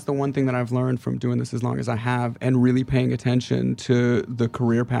 Like, that's the one thing that I've learned from doing this as long as I have, and really paying attention to the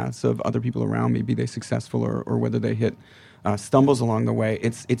career paths of other people around me, be they successful or whether they hit stumbles along the way.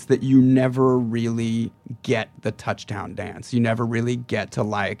 It's that you never really get the touchdown dance. You never really get to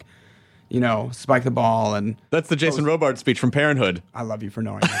like, spike the ball and. That's the Jason Robart speech from Parenthood. I love you for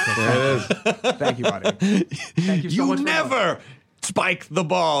knowing that. Thank you, buddy. Thank you so much. You never spike the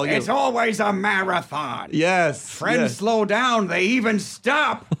ball. It's always a marathon. Yes. Friends slow down. They even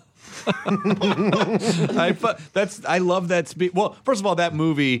stop. I love that speech. Well, first of all, that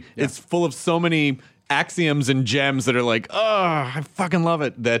movie is full of so many axioms and gems that are like, I fucking love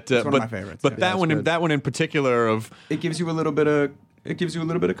it. It's one of my favorites. But that one in particular it gives you a little bit of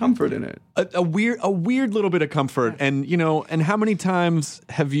comfort in it. A weird little bit of comfort. And and how many times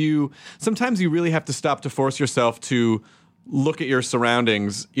sometimes you really have to stop to force yourself to look at your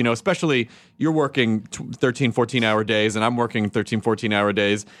surroundings, especially you're working 13, 14-hour days and I'm working 13, 14-hour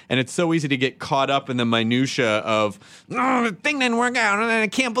days. And it's so easy to get caught up in the minutia of, the thing didn't work out and I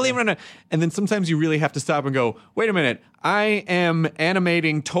can't believe it. And then sometimes you really have to stop and go, wait a minute, I am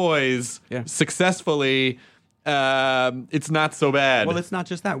animating toys successfully. It's not so bad. Well, it's not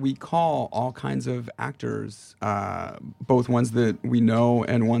just that. We call all kinds of actors, both ones that we know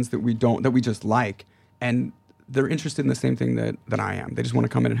and ones that we don't, that we just like. And they're interested in the same thing that I am. They just want to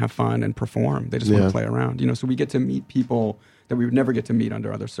come in and have fun and perform. They just want to play around. So we get to meet people that we would never get to meet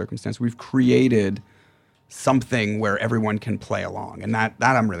under other circumstances. We've created something where everyone can play along, and that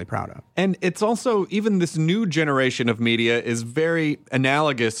I'm really proud of. And it's also, even this new generation of media is very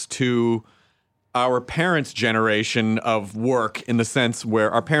analogous to our parents' generation of work, in the sense where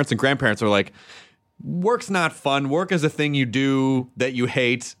our parents and grandparents are like, work's not fun. Work is a thing you do that you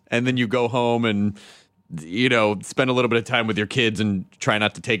hate, and then you go home and spend a little bit of time with your kids and try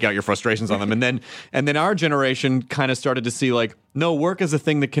not to take out your frustrations on them. And then our generation kind of started to see like, no, work is a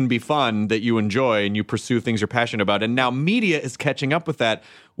thing that can be fun, that you enjoy and you pursue things you're passionate about. And now media is catching up with that.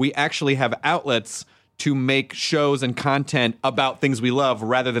 We actually have outlets to make shows and content about things we love,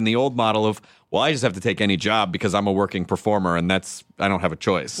 rather than the old model of, well, I just have to take any job because I'm a working performer and I don't have a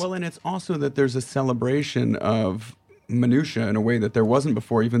choice. Well, and it's also that there's a celebration of minutia in a way that there wasn't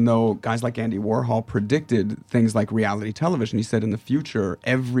before, even though guys like Andy Warhol predicted things like reality television. He said in the future,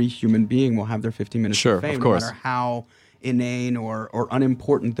 every human being will have their 15 minutes of fame, no matter how inane or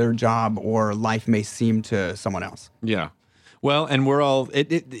unimportant their job or life may seem to someone else. Yeah. Well, and we're all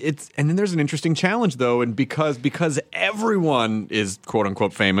it's and then there's an interesting challenge though, and because everyone is quote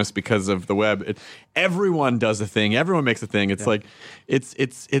unquote famous because of the web, everyone does a thing, everyone makes a thing. It's like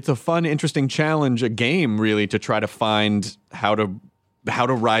it's a fun, interesting challenge, a game really, to try to find how to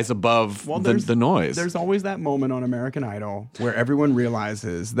rise above the noise. There's always that moment on American Idol where everyone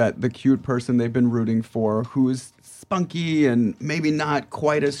realizes that the cute person they've been rooting for, who's spunky and maybe not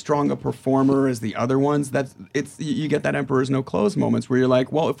quite as strong a performer as the other ones, you get that Emperor's No Clothes moments where you're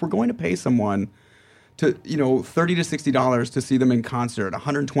like, well, if we're going to pay someone to $30 to $60 to see them in concert,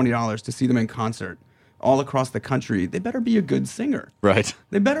 $120 to see them in concert all across the country, they better be a good singer. Right.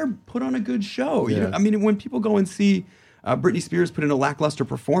 They better put on a good show. Yeah. When people go and see Britney Spears put in a lackluster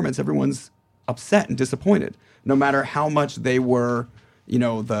performance, everyone's upset and disappointed, no matter how much they were,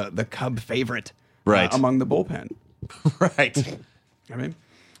 the Cub favorite among the bullpen. Right.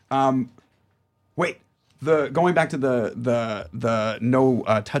 Going back to the no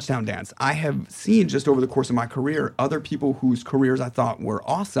touchdown dance, I have seen just over the course of my career, other people whose careers I thought were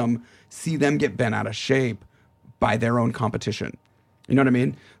awesome, see them get bent out of shape by their own competition. You know what I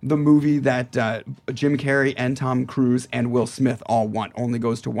mean? The movie that Jim Carrey and Tom Cruise and Will Smith all want only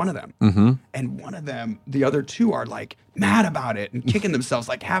goes to one of them. Mm-hmm. And one of them, the other two are like mad about it and kicking themselves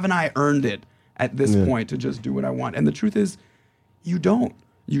like, haven't I earned it at this point to just do what I want? And the truth is, you don't.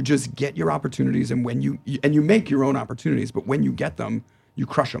 You just get your opportunities, and when you make your own opportunities, but when you get them, you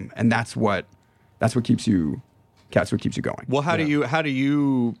crush them, and that's what keeps you going. Well, how do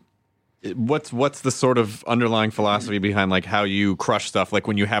you what's the sort of underlying philosophy behind like how you crush stuff? Like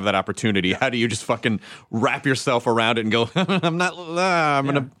when you have that opportunity, how do you just fucking wrap yourself around it and go, I'm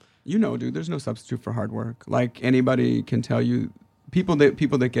gonna. Dude, there's no substitute for hard work. Like anybody can tell you, people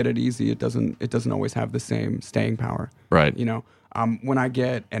that get it easy, it doesn't always have the same staying power. Right. When I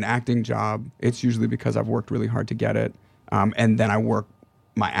get an acting job, it's usually because I've worked really hard to get it, and then I work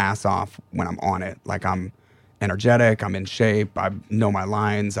my ass off when I'm on it. Like I'm energetic, I'm in shape, I know my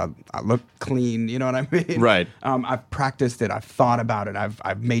lines, I look clean, you know what I mean? Right. I've practiced it, I've thought about it,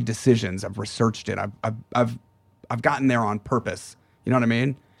 I've made decisions, I've researched it, I've gotten there on purpose, you know what I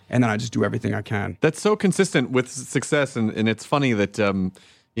mean? And then I just do everything I can. That's so consistent with success, and it's funny that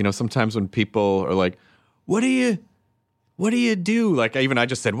sometimes when people are like, what do you do? Like I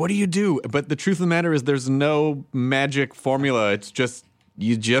just said, what do you do? But the truth of the matter is there's no magic formula. It's just,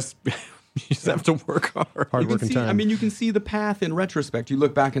 you just You just have to work hard. Hard You work can and see, time. I mean, you can see the path in retrospect. You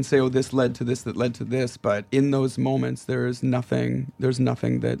look back and say, "Oh, this led to this, that led to this." But in those moments, there's nothing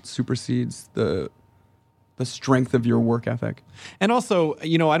that supersedes the strength of your work ethic. And also,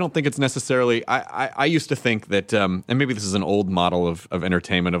 I don't think it's necessarily. I used to think that, and maybe this is an old model of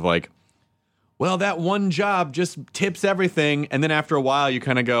entertainment of like, well, that one job just tips everything, and then after a while, you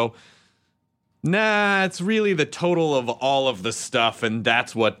kind of go, nah, it's really the total of all of the stuff, and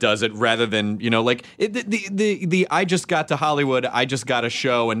that's what does it, rather than, like the I just got to Hollywood, I just got a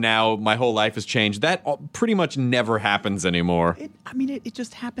show, and now my whole life has changed. That pretty much never happens anymore. It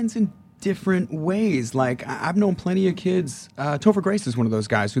just happens in different ways. Like, I've known plenty of kids. Topher Grace is one of those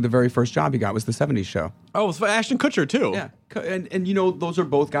guys who the very first job he got was the 70s show. Oh, it's Ashton Kutcher, too. Yeah. And those are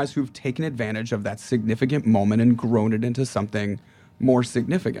both guys who've taken advantage of that significant moment and grown it into something more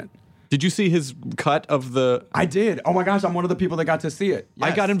significant. Did you see his cut of the... I did. Oh my gosh, I'm one of the people that got to see it.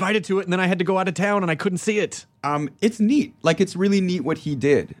 Yes. I got invited to it, and then I had to go out of town, and I couldn't see it. It's neat. Like, it's really neat what he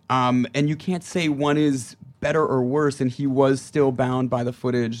did. And you can't say one is better or worse, and he was still bound by the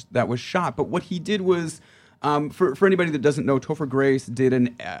footage that was shot. But what he did was, for anybody that doesn't know, Topher Grace did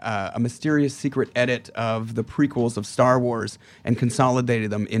a mysterious secret edit of the prequels of Star Wars and consolidated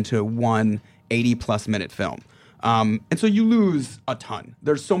them into one 80-plus minute film. And so you lose a ton.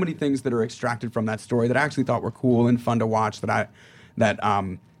 There's so many things that are extracted from that story that I actually thought were cool and fun to watch that I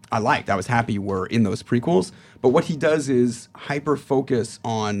liked. I was happy were in those prequels. But what he does is hyper focus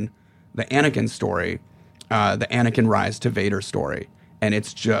on the Anakin story, the Anakin rise to Vader story, and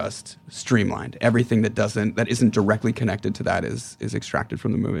it's just streamlined. Everything that isn't directly connected to that is extracted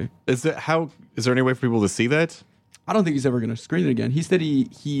from the movie. Is there any way for people to see that? I don't think he's ever going to screen it again. He said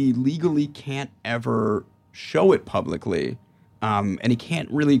he legally can't ever show it publicly, and he can't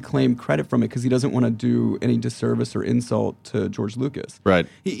really claim credit from it because he doesn't want to do any disservice or insult to George Lucas. Right.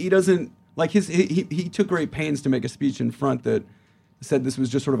 He doesn't like he took great pains to make a speech in front that said this was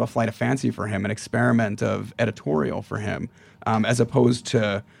just sort of a flight of fancy for him, an experiment of editorial for him, as opposed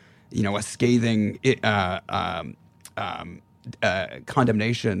to a scathing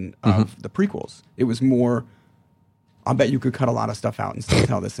condemnation of the prequels. It was more, I bet you could cut a lot of stuff out and still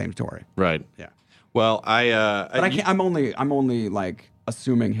tell the same story. Right. Yeah. Well, but I can't. I'm only like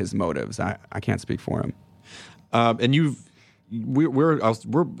assuming his motives. I can't speak for him. And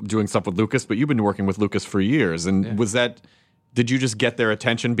we're doing stuff with Lucas, but you've been working with Lucas for years. And did you just get their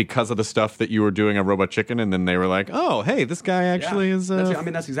attention because of the stuff that you were doing on Robot Chicken, and then they were like, "Oh, hey, this guy actually is."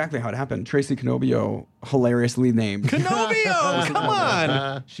 That's exactly how it happened. Tracy Canobio, hilariously named Canobio. Come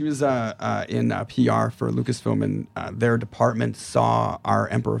on. She was in PR for Lucasfilm, and their department saw our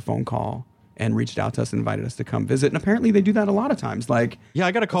Emperor phone call and reached out to us and invited us to come visit. And apparently they do that a lot of times. Like, yeah,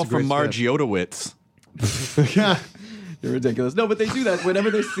 I got a call from Marge Yodowitz. Yeah. You're ridiculous. No, but they do that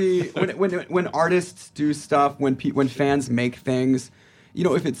whenever they see when artists do stuff, when fans make things,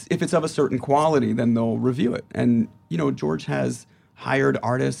 if it's of a certain quality, then they'll review it. And George has hired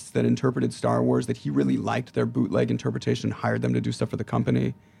artists that interpreted Star Wars that he really liked their bootleg interpretation, hired them to do stuff for the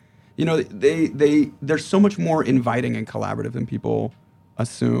company. They're so much more inviting and collaborative than people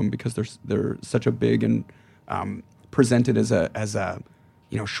assume because they're such a big and presented as a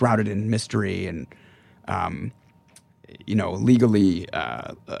shrouded in mystery and legally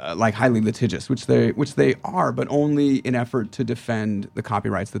like highly litigious, which they are, but only in effort to defend the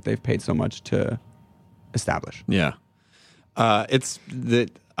copyrights that they've paid so much to establish. Yeah, it's that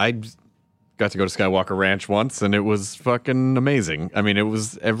I got to go to Skywalker Ranch once, and it was fucking amazing. I mean, it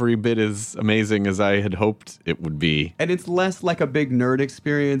was every bit as amazing as I had hoped it would be. And it's less like a big nerd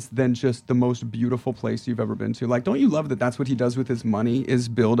experience than just the most beautiful place you've ever been to. Like, don't you love that that's what he does with his money, is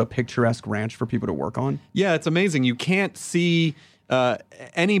build a picturesque ranch for people to work on? Yeah, it's amazing. You can't see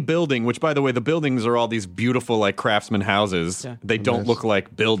any building, which, by the way, the buildings are all these beautiful, like, craftsman houses. Yeah. They don't look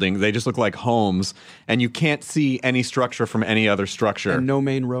like buildings. They just look like homes. And you can't see any structure from any other structure. And no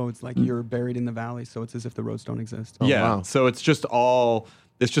main roads. Like, you're buried in the valley, so it's as if the roads don't exist. Oh, yeah, wow. So it's just all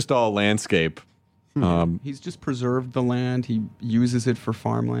landscape. He's just preserved the land. He uses it for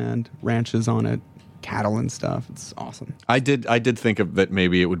farmland, ranches on it, cattle and stuff. It's awesome. I did think of that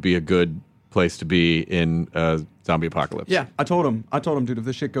maybe it would be a good place to be in a zombie apocalypse. Yeah, I told him, dude, if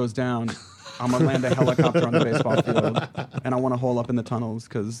this shit goes down, I'm gonna land a helicopter on the baseball field, and I want to hole up in the tunnels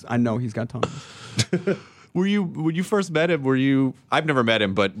because I know he's got tunnels. When you first met him, I've never met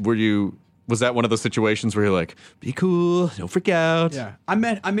him, but was that one of those situations where you're like, be cool, don't freak out? Yeah, I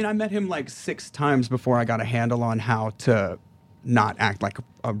met him like 6 times before I got a handle on how to not act like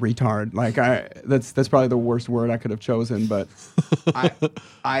a retard. Like, that's probably the worst word I could have chosen, but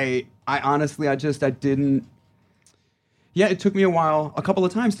I honestly, I didn't. Yeah, it took me a couple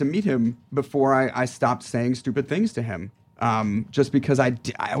of times to meet him before I stopped saying stupid things to him. Just because I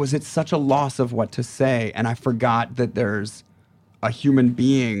was at such a loss of what to say, and I forgot that there's a human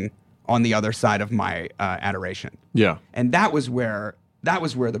being on the other side of my adoration. Yeah. And that was where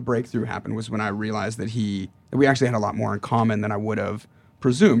the breakthrough happened, was when I realized that we actually had a lot more in common than I would have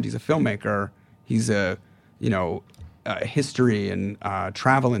presumed. He's a filmmaker. He's a history and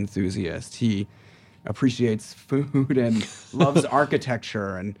travel enthusiast. He appreciates food and loves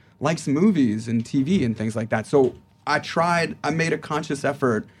architecture and likes movies and TV and things like that. So I made a conscious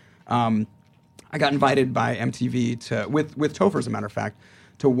effort. I got invited by MTV with Topher, as a matter of fact,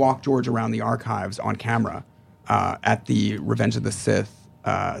 to walk George around the archives on camera at the Revenge of the Sith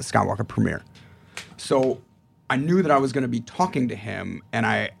Skywalker premiere. So I knew that I was going to be talking to him, and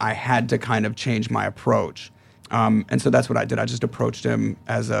I had to kind of change my approach. And so that's what I did. I just approached him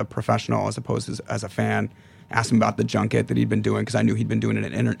as a professional as opposed to as a fan. Asked him about the junket that he'd been doing, because I knew he'd been doing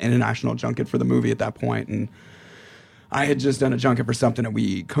an international junket for the movie at that point. And I had just done a junket for something, and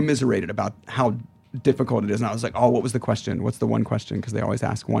we commiserated about how difficult it is. And I was like, oh, what was the question? What's the one question? Because they always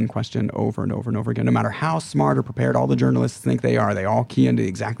ask one question over and over and over again. No matter how smart or prepared all the journalists think they are, they all key into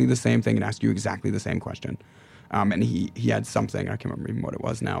exactly the same thing and ask you exactly the same question. And he had something, I can't remember even what it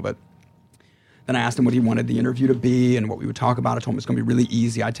was now, but then I asked him what he wanted the interview to be and what we would talk about. I told him it's going to be really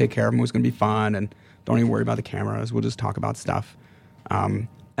easy. I'd take care of him. It was going to be fun, and don't even worry about the cameras. We'll just talk about stuff.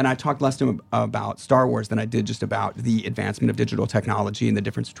 And I talked less to him about Star Wars than I did just about the advancement of digital technology and the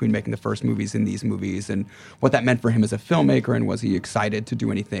difference between making the first movies and these movies, and what that meant for him as a filmmaker, and was he excited to do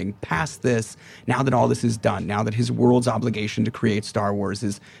anything past this now that all this is done, now that his world's obligation to create Star Wars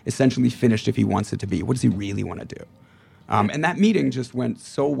is essentially finished if he wants it to be. What does he really want to do? And that meeting just went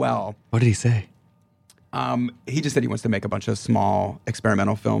so well. What did he say? He just said he wants to make a bunch of small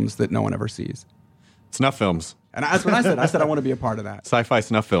experimental films that no one ever sees. Snuff films. And that's what I said. I said I want to be a part of that. Sci-fi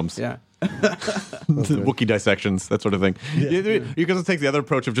snuff films. Yeah. Wookiee dissections, that sort of thing. Yeah. You can take the other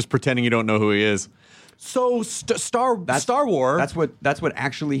approach of just pretending you don't know who he is. So Star Wars. That's what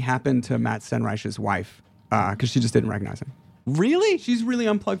actually happened to Matt Senreich's wife, because she just didn't recognize him. Really? She's really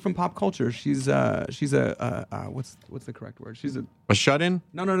unplugged from pop culture. She's a what's the correct word? She's a shut-in?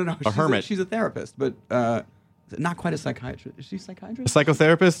 No. A hermit. She's a therapist, but not quite a psychiatrist. Is she a psychiatrist? A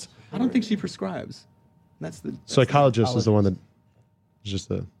psychotherapist? I don't think she prescribes. That's psychologist is the one that is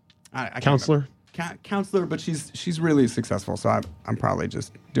just a counselor. Counselor, but she's really successful, so I'm probably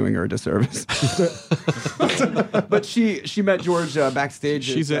just doing her a disservice. But she met George backstage.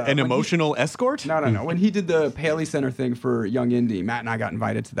 She's an emotional escort? No. When he did the Paley Center thing for Young Indie, Matt and I got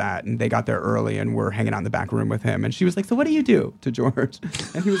invited to that, and they got there early, and we're hanging out in the back room with him. And she was like, "So what do you do?" to George,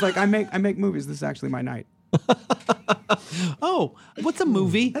 and he was like, "I make movies. This is actually my night." Oh, what's a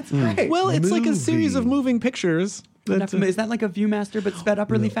movie? That's great. Well, it's like a series of moving pictures. Is that like a Viewmaster but sped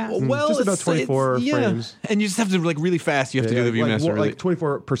up really fast? Well, just about 24 frames. And you just have to really fast. You have to do the Viewmaster. Like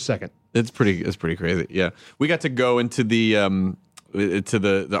 24 per second. It's pretty crazy. Yeah, we got to go into the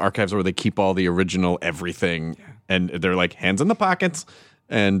archives where they keep all the original everything, and they're like hands in the pockets,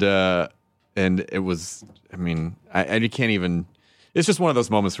 and it was. I mean, you can't even. It's just one of those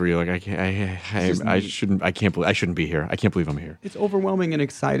moments where you're like, I shouldn't be here. I can't believe I'm here. It's overwhelming and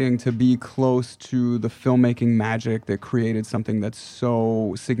exciting to be close to the filmmaking magic that created something that's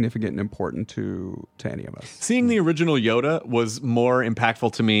so significant and important to any of us. Seeing the original Yoda was more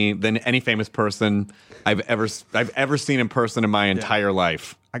impactful to me than any famous person I've ever seen in person in my entire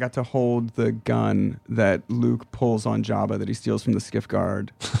life. I got to hold the gun that Luke pulls on Jabba that he steals from the skiff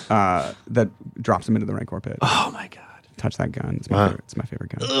guard that drops him into the Rancor pit. Oh my God. Touch that gun. It's my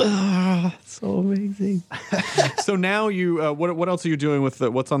favorite gun. So amazing. So now you, what else are you doing with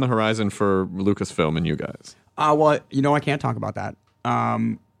what's on the horizon for Lucasfilm and you guys? Well, I can't talk about that.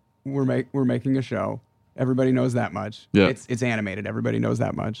 We're making a show. Everybody knows that much. Yeah. It's animated. Everybody knows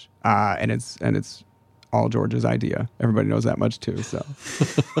that much. And it's all George's idea. Everybody knows that much too. So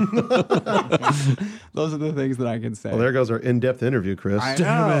those are the things that I can say. Well, there goes our in-depth interview, Chris.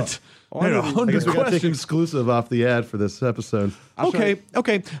 Damn it. I guess we got to take exclusive off the ad for this episode. Okay.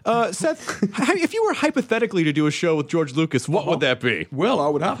 Seth, if you were hypothetically to do a show with George Lucas, what would that be? Well, I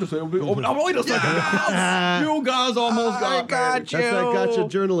would have to say, wait a second. You guys almost got you. That's that gotcha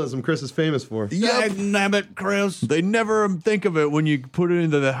journalism Chris is famous for. Damn it, Chris. They never think of it when you put it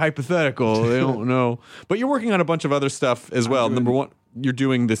into the hypothetical. They don't know. But you're working on a bunch of other stuff as well. Number one, you're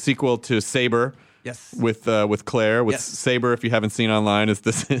doing the sequel to Saber, Yes. With Claire, with Yes. Saber. If you haven't seen online, is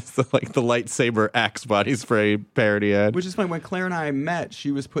the lightsaber Axe body spray parody ad. Which is funny. When Claire and I met,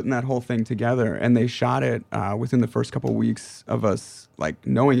 she was putting that whole thing together, and they shot it within the first couple of weeks of us like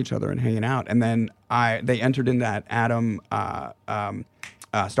knowing each other and hanging out. And then they entered in that Adam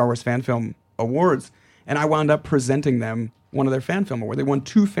Star Wars Fan Film Awards, and I wound up presenting them one of their fan film awards. They won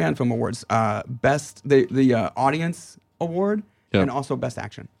 2 fan film awards: best the audience award and also best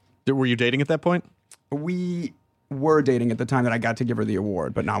action. Were you dating at that point? We were dating at the time that I got to give her the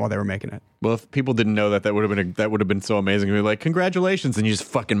award, but not while they were making it. Well, if people didn't know that, that would have been so amazing. You'd be like, congratulations, and you just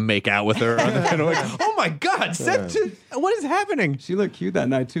fucking make out with her. And like, oh my God, Seth, what is happening? She looked cute that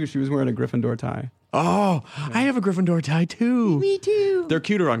night too. She was wearing a Gryffindor tie. Oh, I have a Gryffindor tie too. Me too. They're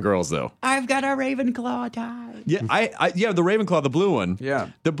cuter on girls though. I've got a Ravenclaw tie. Yeah, the Ravenclaw, the blue one.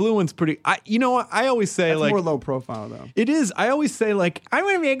 Yeah. The blue one's pretty. You know what? I always say That's like more low profile though. it is. I always say like I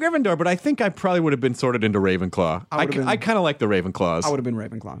want to be a Gryffindor, but I think I probably would have been sorted into Ravenclaw. I kind of like the Ravenclaws. I would have been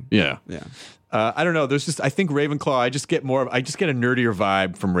Ravenclaw. Yeah. Yeah. I don't know. I think Ravenclaw. I just get a nerdier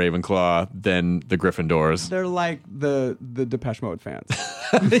vibe from Ravenclaw than the Gryffindors. They're like the Depeche Mode fans.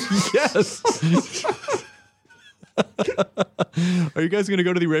 Yes. Are you guys going to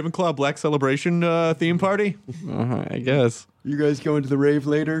go to the Ravenclaw Black Celebration theme party? I guess. You guys going to the rave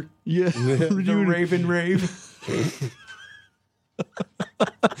later? Yeah. The Raven rave.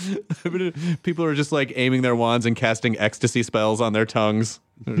 People are just like aiming their wands and casting ecstasy spells on their tongues.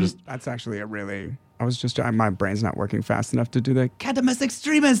 They're just That's actually my brain's not working fast enough to do the Catamus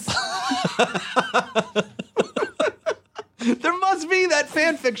Extremis. There must be that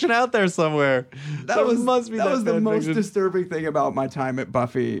fan fiction out there somewhere. That was the most disturbing thing about my time at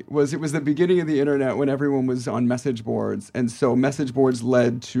Buffy was it was the beginning of the internet when everyone was on message boards, and so message boards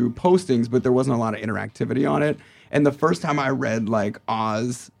led to postings, but there wasn't a lot of interactivity on it. And the first time I read like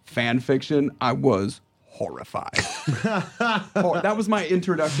Oz fan fiction, I was horrified. That was my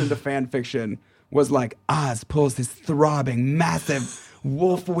introduction to fan fiction. Was like Oz pulls this throbbing, massive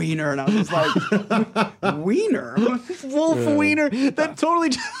wolf wiener, and I was like, wiener, wolf wiener. That totally,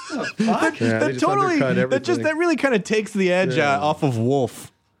 that really kind of takes the edge off of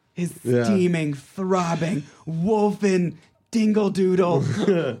wolf. His steaming, throbbing, wolfin dingle doodle.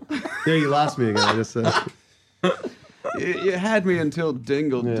 Yeah, you lost me again. I just you had me until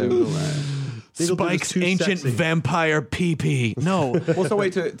dingle doodle. Spike's ancient vampire pee-pee. No. Well, so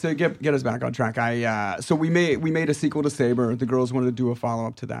wait to get us back on track. So we made a sequel to Saber. The girls wanted to do a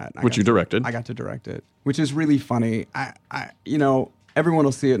follow-up to that, which you directed. I got to direct it, which is really funny. Everyone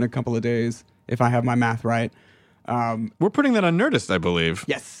will see it in a couple of days if I have my math right. We're putting that on Nerdist, I believe.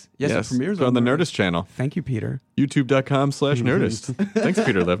 Yes. It premieres on the Nerdist channel. Thank you, Peter. YouTube.com/Nerdist. Thanks,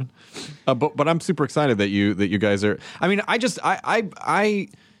 Peter Levin. But I'm super excited that you guys are. I mean,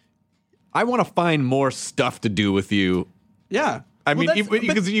 I want to find more stuff to do with you. Yeah.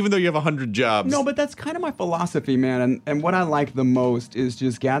 Because even though you have 100 jobs. No, but that's kind of my philosophy, man. And what I like the most is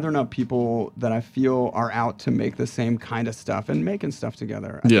just gathering up people that I feel are out to make the same kind of stuff and making stuff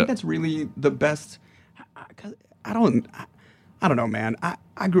together. I think that's really the best. I don't know, man.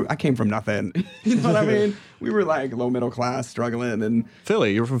 I came from nothing. You know what I mean? We were like low middle class, struggling, and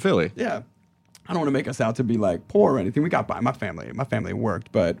Philly. You were from Philly. Yeah. I don't want to make us out to be like poor or anything. We got by. My family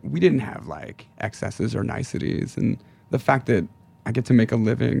worked, but we didn't have like excesses or niceties. And the fact that I get to make a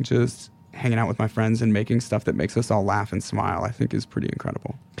living just hanging out with my friends and making stuff that makes us all laugh and smile, I think is pretty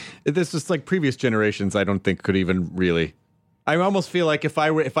incredible. This is like previous generations. I don't think could even really. I almost feel like if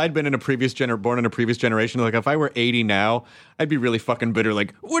I'd been in born in a previous generation, like if I were 80 now, I'd be really fucking bitter.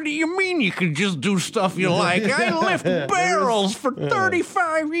 Like, what do you mean you can just do stuff you like? I lift barrels for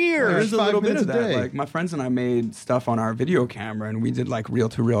 35 years. There's a little bit of that. Like my friends and I made stuff on our video camera, and we did like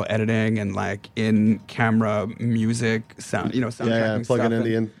reel-to-reel editing and like in-camera music sound, soundtracking plug stuff. it in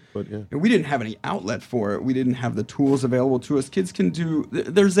the input. Yeah. And we didn't have any outlet for it. We didn't have the tools available to us. Kids can do.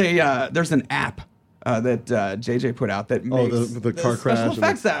 There's an app. That JJ put out that makes the car crash special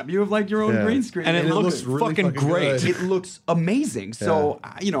effects app. You have like your own green screen, and it looks really fucking great. It looks amazing. So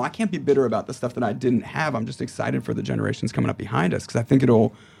I can't be bitter about the stuff that I didn't have. I'm just excited for the generations coming up behind us because I think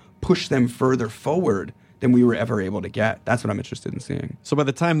it'll push them further forward than we were ever able to get. That's what I'm interested in seeing. So by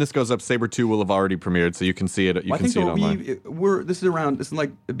the time this goes up, Saber 2 will have already premiered, so you can see it. You can see it online. This is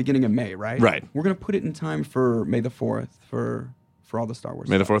like the beginning of May, right? Right. We're gonna put it in time for May the 4th for all the Star Wars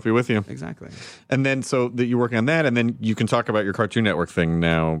May the 4th be with you. Exactly. And then, so that you're working on that, and then you can talk about your Cartoon Network thing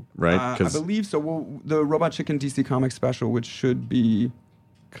now, right? I believe so. Well, the Robot Chicken DC Comics special, which should be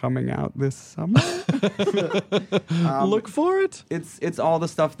coming out this summer. Look for it. It's all the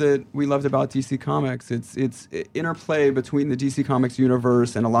stuff that we loved about DC Comics. It's interplay between the DC Comics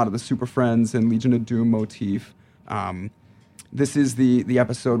universe and a lot of the Super Friends and Legion of Doom motif. This is the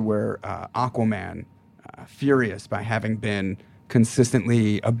episode where Aquaman, furious by having been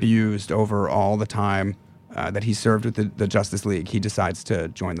consistently abused over all the time that he served with the Justice League, he decides to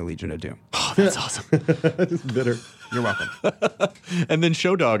join the Legion of Doom. Oh, that's awesome. It's bitter. You're welcome. And then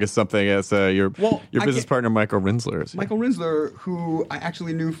Show Dog is something as your business partner, Michael Rinsler. Michael Rinsler, who I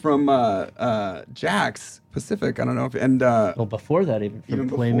actually knew from Jack's Pacific. I don't know if Well, before that, even from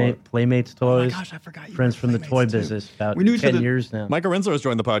Playmates Toys. Oh my gosh, I forgot. Friends from the toy business. About We knew 10 years now. Michael Rinsler has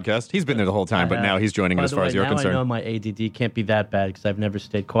joined the podcast. He's been there the whole time, but now he's joining By as the far way, as you're now concerned. I know my ADD can't be that bad because I've never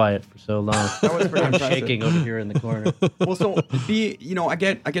stayed quiet for so long. That was pretty I'm impressive. shaking over here in the corner. Well, so I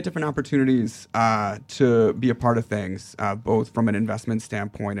get different opportunities to be a part of things, both from an investment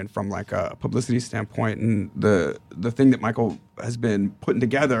standpoint and from like a publicity standpoint. And the thing that Michael has been putting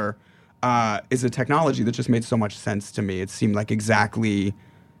together is a technology that just made so much sense to me. It seemed like exactly.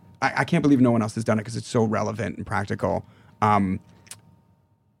 I can't believe no one else has done it because it's so relevant and practical.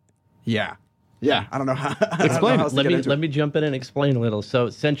 Yeah. I don't know how. Explain it. Let me jump in and explain a little. So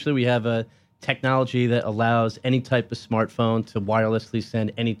essentially, we have a technology that allows any type of smartphone to wirelessly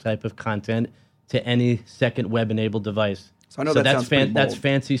send any type of content to any second web-enabled device. So I know that sounds pretty that's bold.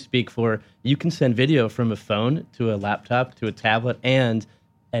 fancy speak for you can send video from a phone to a laptop to a tablet and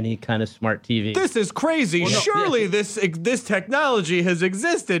any kind of smart TV. This is crazy. Surely this technology has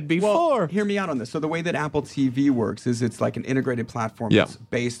existed before. Well, hear me out on this. So the way that Apple TV works is it's like an integrated platform Yeah. that's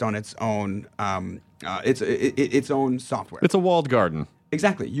based on its own its own software. It's a walled garden.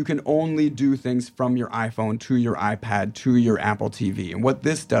 Exactly. You can only do things from your iPhone to your iPad to your Apple TV. And what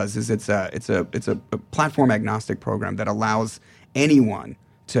this does is it's a platform agnostic program that allows anyone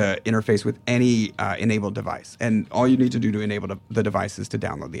to interface with any enabled device. And all you need to do to enable the device is to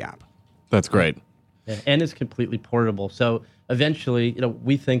download the app. That's great. Yeah, and it's completely portable. So eventually,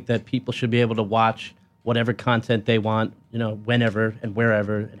 we think that people should be able to watch whatever content they want, whenever and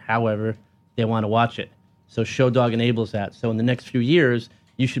wherever and however they want to watch it. So Show Dog enables that. So in the next few years,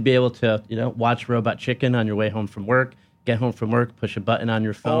 you should be able to, watch Robot Chicken on your way home from work, get home from work, push a button on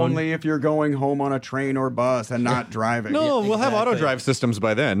your phone. Only if you're going home on a train or bus and not driving. No, we'll have auto drive systems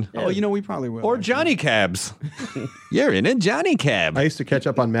by then. Oh, we probably will. Or Johnny cabs. You're in a Johnny cab. I used to catch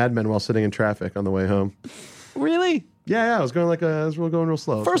up on Mad Men while sitting in traffic on the way home. Really? Yeah, I was going going real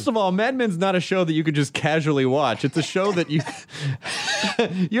slow. First of all, Mad Men's not a show that you could just casually watch. It's a show that you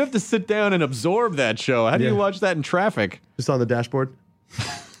you have to sit down and absorb that show. How do you watch that in traffic? Just on the dashboard.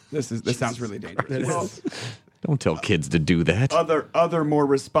 This sounds really dangerous. Well, Don't tell kids to do that. other more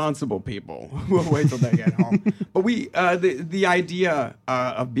responsible people will wait till they get home. But the idea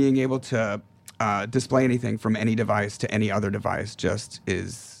of being able to display anything from any device to any other device just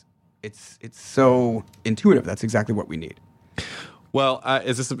is it's so intuitive. That's exactly what we need. Well,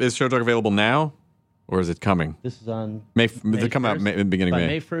 is Show Dog available now, or is it coming? This is on May May come out 1st. in the beginning of By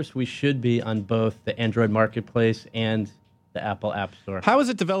May. May 1st, we should be on both the Android Marketplace and the Apple App Store. How is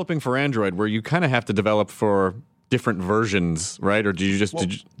it developing for Android, where you kind of have to develop for different versions, right? Or do you just? Well,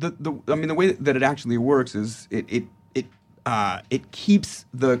 the way that it actually works is it keeps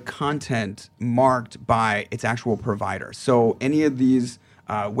the content marked by its actual provider. So any of these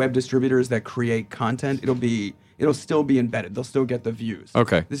web distributors that create content, it'll still be embedded. They'll still get the views.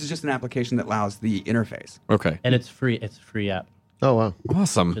 Okay. This is just an application that allows the interface. Okay. And it's free. It's a free app, Oh, wow.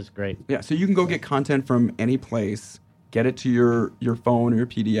 Awesome. which is great. Yeah, so you can go get content from any place, get it to your phone or your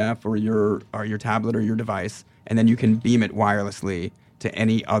PDF or your tablet or your device, and then you can beam it wirelessly to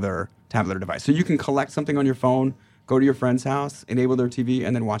any other tablet or device. So you can collect something on your phone, go to your friend's house, enable their TV,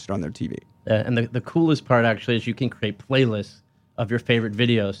 and then watch it on their TV. And the coolest part actually is you can create playlists of your favorite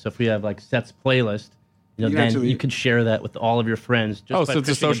videos. So if we have like Seth's playlist, you can share that with all of your friends just by so it's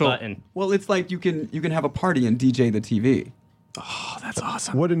a pushing social- a button. Well, it's like you can have a party and DJ the TV. Oh, that's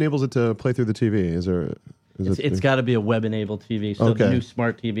awesome. What enables it to play through the TV? It's got to be a web-enabled TV. So the Okay. new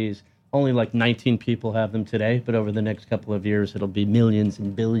smart TVs, only like 19 people have them today, but over the next couple of years, it'll be millions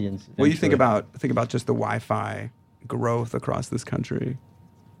and billions. Well, you think eventually. about just the Wi-Fi growth across this country.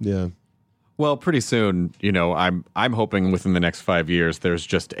 Yeah. Well, pretty soon, I'm hoping within the next 5 years, there's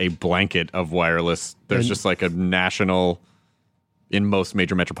just a blanket of wireless. There's just like a national in most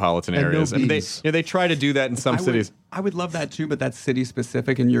major metropolitan And no areas. And bees. they try to do that in some cities. I would love that too, but that's city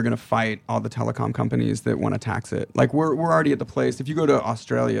specific, and you're going to fight all the telecom companies that want to tax it. Like we're already at the place. If you go to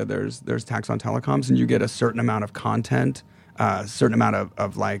Australia, there's tax on telecoms, and you get a certain amount of content, a certain amount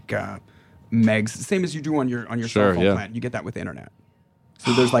of like megs, same as you do on your Sure, cell phone yeah. plan. You get that with the internet.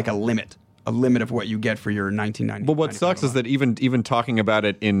 So there's like a limit of what you get for your $19.99. But what sucks is that even talking about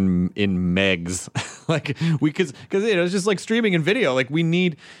it in megs, like because it's just like streaming and video. Like we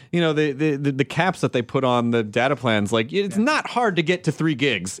need the caps that they put on the data plans. Like it's not hard to get to 3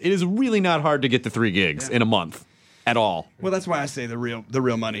 gigs. It is really not hard to get to 3 gigs in a month at all. Well, that's why I say the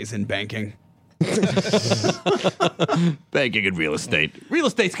real money's in banking. Banking and real estate. Real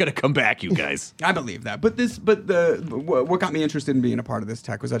estate's gonna come back, you guys. I believe that. But what got me interested in being a part of this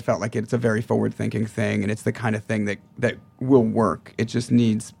tech was I felt like it's a very forward-thinking thing, and it's the kind of thing that will work. It just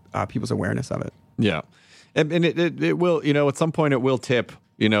needs people's awareness of it. Yeah, and it will. At some point it will tip.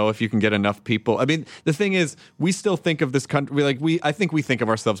 If you can get enough people. I mean, the thing is, we still think of this country I think we think of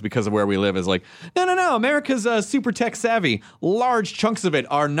ourselves because of where we live as like, no, America's super tech savvy. Large chunks of it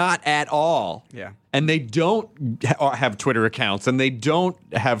are not at all. Yeah. And they don't have Twitter accounts, and they don't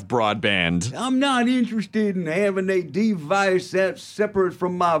have broadband. I'm not interested in having a device that's separate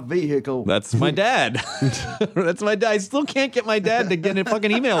from my vehicle. That's my dad. That's my dad. I still can't get my dad to get a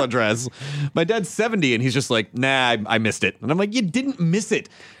fucking email address. My dad's 70, and he's just like, nah, I missed it. And I'm like, you didn't miss it.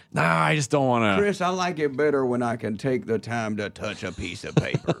 Nah, I just don't want to. Chris, I like it better when I can take the time to touch a piece of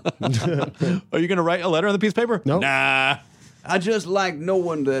paper. Are you going to write a letter on the piece of paper? Nope. Nah. I just like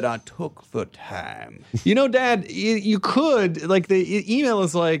knowing that I took the time. Dad, you could, like, the email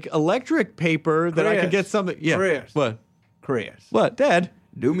is like electric paper that I could get something. Yeah. Chris. What? Chris. What? Dad?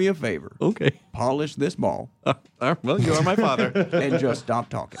 Do me a favor. Okay. Polish this ball. Well, you are my father. And just stop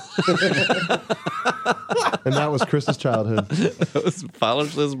talking. And that was Chris's childhood.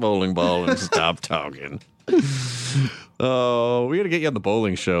 Polish this bowling ball and stop talking. Oh, we got to get you on the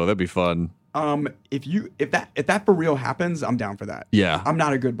bowling show. That'd be fun. If that for real happens, I'm down for that. Yeah. I'm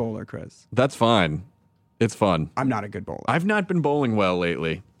not a good bowler, Chris. That's fine. It's fun. I'm not a good bowler. I've not been bowling well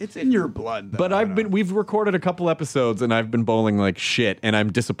lately. It's in your blood, though. But we've recorded a couple episodes and I've been bowling like shit, and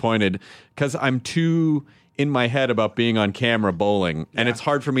I'm disappointed because I'm too in my head about being on camera bowling, and it's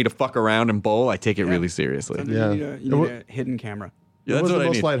hard for me to fuck around and bowl. I take it really seriously. So you need a hidden camera. Yeah, It that's was what the I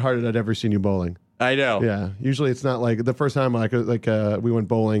most need. lighthearted I'd ever seen you bowling. I know. Yeah. Usually it's not like the first time we went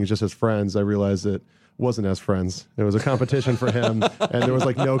bowling just as friends, I realized it wasn't as friends. It was a competition for him, and there was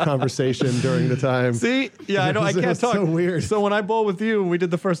like no conversation during the time. See? Yeah, I know. I It can't was talk. so weird. So when I bowled with you, when we did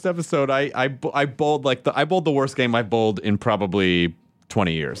the first episode, I bowled the worst game I bowled in probably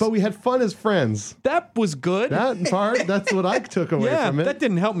 20 years. But we had fun as friends. That was good. That part, that's what I took away Yeah, from it. that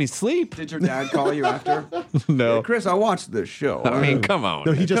didn't help me sleep. Did your dad call you after? No. Hey, Chris, I watched this show. I mean, come on.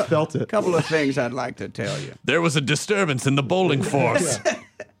 No, he just felt it. A couple of things I'd like to tell you. There was a disturbance in the bowling force.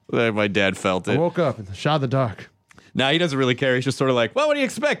 My dad felt I it. woke up in the shot of the dark. Now he doesn't really care. He's just sort of like, well, what do you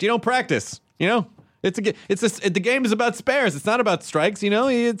expect? You don't practice. The game is about spares. It's not about strikes.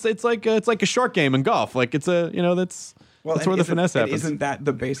 It's like a short game in golf. Like that's where the finesse happens. Isn't that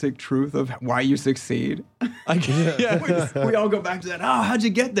the basic truth of why you succeed? Yeah. We all go back to that. Oh, how'd you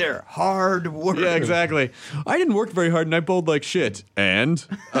get there? Hard work. Yeah, exactly. I didn't work very hard and I bowled like shit. And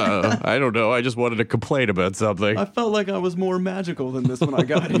I don't know. I just wanted to complain about something. I felt like I was more magical than this when I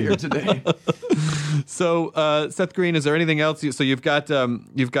got here today. So, Seth Green, is there anything else? So you've got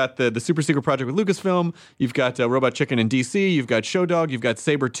the super secret project with Lucasfilm. You've got Robot Chicken in DC. You've got Show Dog. You've got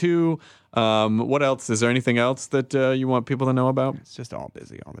Saber 2. What else? Is there anything else that you want people to know about? It's just all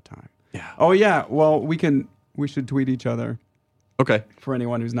busy all the time. Yeah. Oh yeah. Well, we should tweet each other Okay. for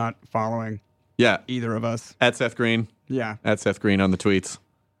anyone who's not following Yeah. either of us. At Seth Green. Yeah. At Seth Green on the tweets.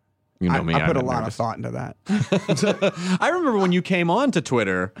 You know me. I put I'm a lot of nervous. thought into that. I remember when you came on to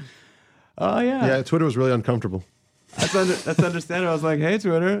Twitter. Oh yeah. Yeah, Twitter was really uncomfortable. That's understandable. I was like, hey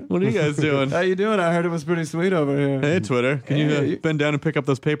Twitter. What are you guys doing? How you doing? I heard it was pretty sweet over here. Hey, Twitter. Can you Hey. bend down and pick up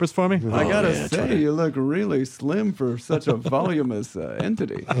those papers for me? I gotta say, you look really slim for such a voluminous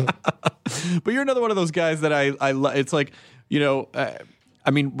entity. But you're another one of those guys that I it's like,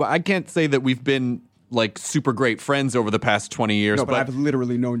 I mean, I can't say that we've been like super great friends over the past 20 years. No, but I've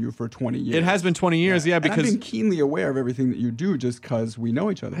literally known you for 20 years. It has been 20 years, yeah, And because I've been keenly aware of everything that you do just because we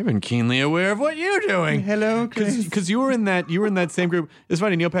know each other. I've been keenly aware of what you're doing. Hello, Chris. Because you were in that same group. It's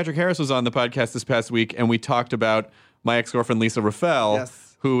funny. Neil Patrick Harris was on the podcast this past week, and we talked about my ex-girlfriend Lisa Raffel,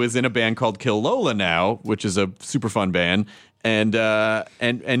 Yes. who is in a band called Kill Lola now, which is a super fun band. And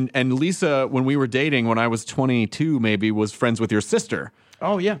Lisa, when we were dating, when I was 22, maybe, was friends with your sister.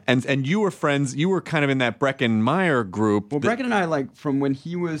 Oh, yeah. And you were friends. You were kind of in that Brecken Meyer group. Well, Brecken and I, like, from when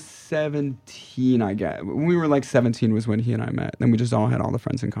he was 17, I guess. When we were, like, 17 was when he and I met. Then we just all had all the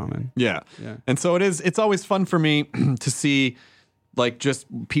friends in common. Yeah. Yeah. And so it's always fun for me to see, like, just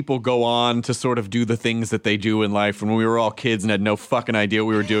people go on to sort of do the things that they do in life. When we were all kids and had no fucking idea what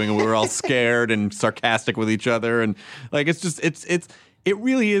we were doing, and we were all scared and sarcastic with each other. And, like, it's just, it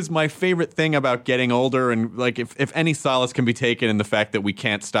really is my favorite thing about getting older. And like, if any solace can be taken in the fact that we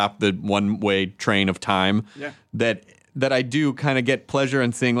can't stop the one-way train of time, that I do kind of get pleasure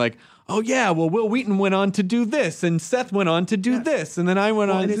in seeing like, oh yeah, well, Will Wheaton went on to do this, and Seth went on to do this, and then I went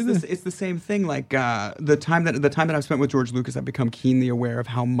on to do this. It's the same thing. Like the time that I've spent with George Lucas, I've become keenly aware of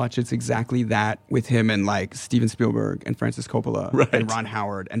how much it's exactly that with him and like Steven Spielberg and Francis Coppola and Ron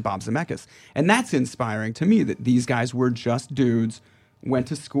Howard and Bob Zemeckis, and that's inspiring to me that these guys were just dudes, went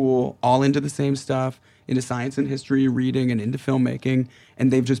to school, all into the same stuff, into science and history, reading, and into filmmaking, and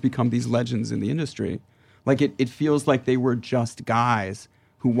they've just become these legends in the industry. Like it feels like they were just guys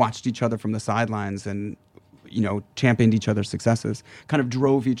who watched each other from the sidelines and, championed each other's successes, kind of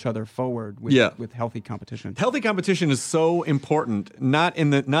drove each other forward with healthy competition. Healthy competition is so important, not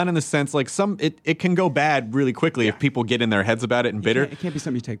in the sense like it can go bad really quickly if people get in their heads about it and bitter. It can't be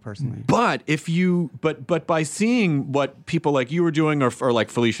something you take personally. But but by seeing what people like you were doing or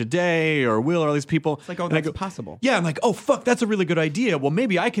like Felicia Day or Will or all these people, it's like, oh, that's possible. Yeah, I'm like, oh fuck, that's a really good idea. Well,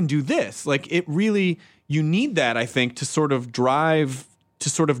 maybe I can do this. Like it really, you need that, I think, to sort of drive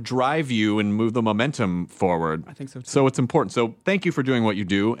you and move the momentum forward. I think so too. So it's important. So thank you for doing what you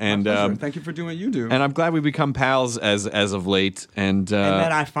do, and thank you for doing what you do. And I'm glad we've become pals as of late. And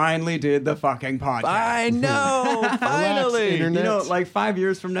then I finally did the fucking podcast. I know, finally. Like 5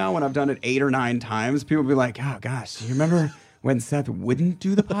 years from now, when I've done it 8 or 9 times, people will be like, "Oh gosh, do you remember when Seth wouldn't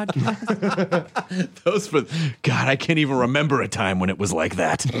do the podcast?" God, I can't even remember a time when it was like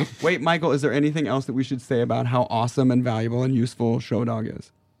that. Wait, Michael, is there anything else that we should say about how awesome and valuable and useful Show Dog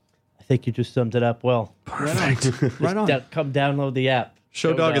is? I think you just summed it up well. Perfect. Right on. Come download the app.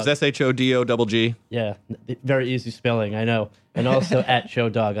 Show Dog is SHODOGG. Yeah, very easy spelling, I know. And also at Show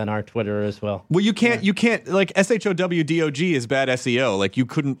Dog on our Twitter as well. Well, you can't like SHOWDOG is bad SEO. Like you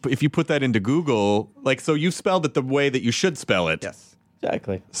couldn't, if you put that into Google, like, so you spelled it the way that you should spell it. Yes.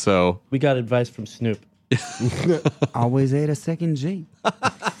 Exactly. So we got advice from Snoop. Always add a second G.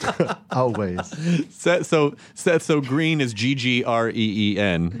 Always. So Green is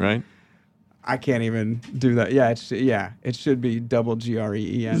GGREEN, right? I can't even do that. It should be double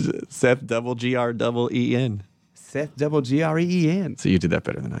GREEN. Seth double GREEN. Seth double GREEN. So you did that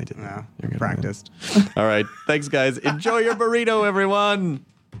better than I did. No, practiced. All right. Thanks, guys. Enjoy your burrito, everyone.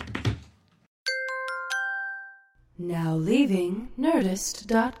 Now leaving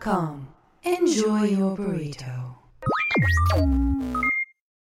Nerdist.com. Enjoy your burrito.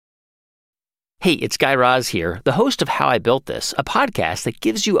 Hey, it's Guy Raz here, the host of How I Built This, a podcast that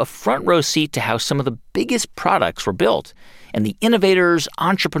gives you a front row seat to how some of the biggest products were built and the innovators,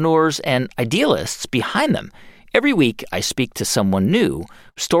 entrepreneurs, and idealists behind them. Every week, I speak to someone new.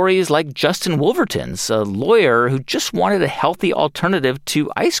 Stories like Justin Wolverton's, a lawyer who just wanted a healthy alternative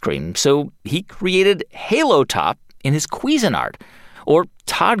to ice cream, so he created Halo Top in his Cuisinart. Or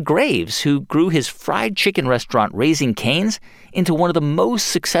Todd Graves, who grew his fried chicken restaurant Raising Cane's into one of the most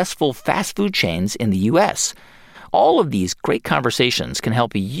successful fast food chains in the U.S. All of these great conversations can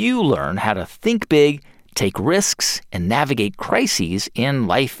help you learn how to think big, take risks, and navigate crises in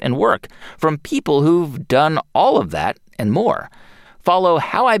life and work from people who've done all of that and more. Follow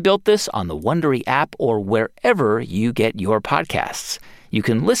How I Built This on the Wondery app or wherever you get your podcasts. You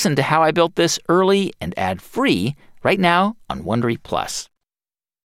can listen to How I Built This early and ad-free right now on Wondery Plus.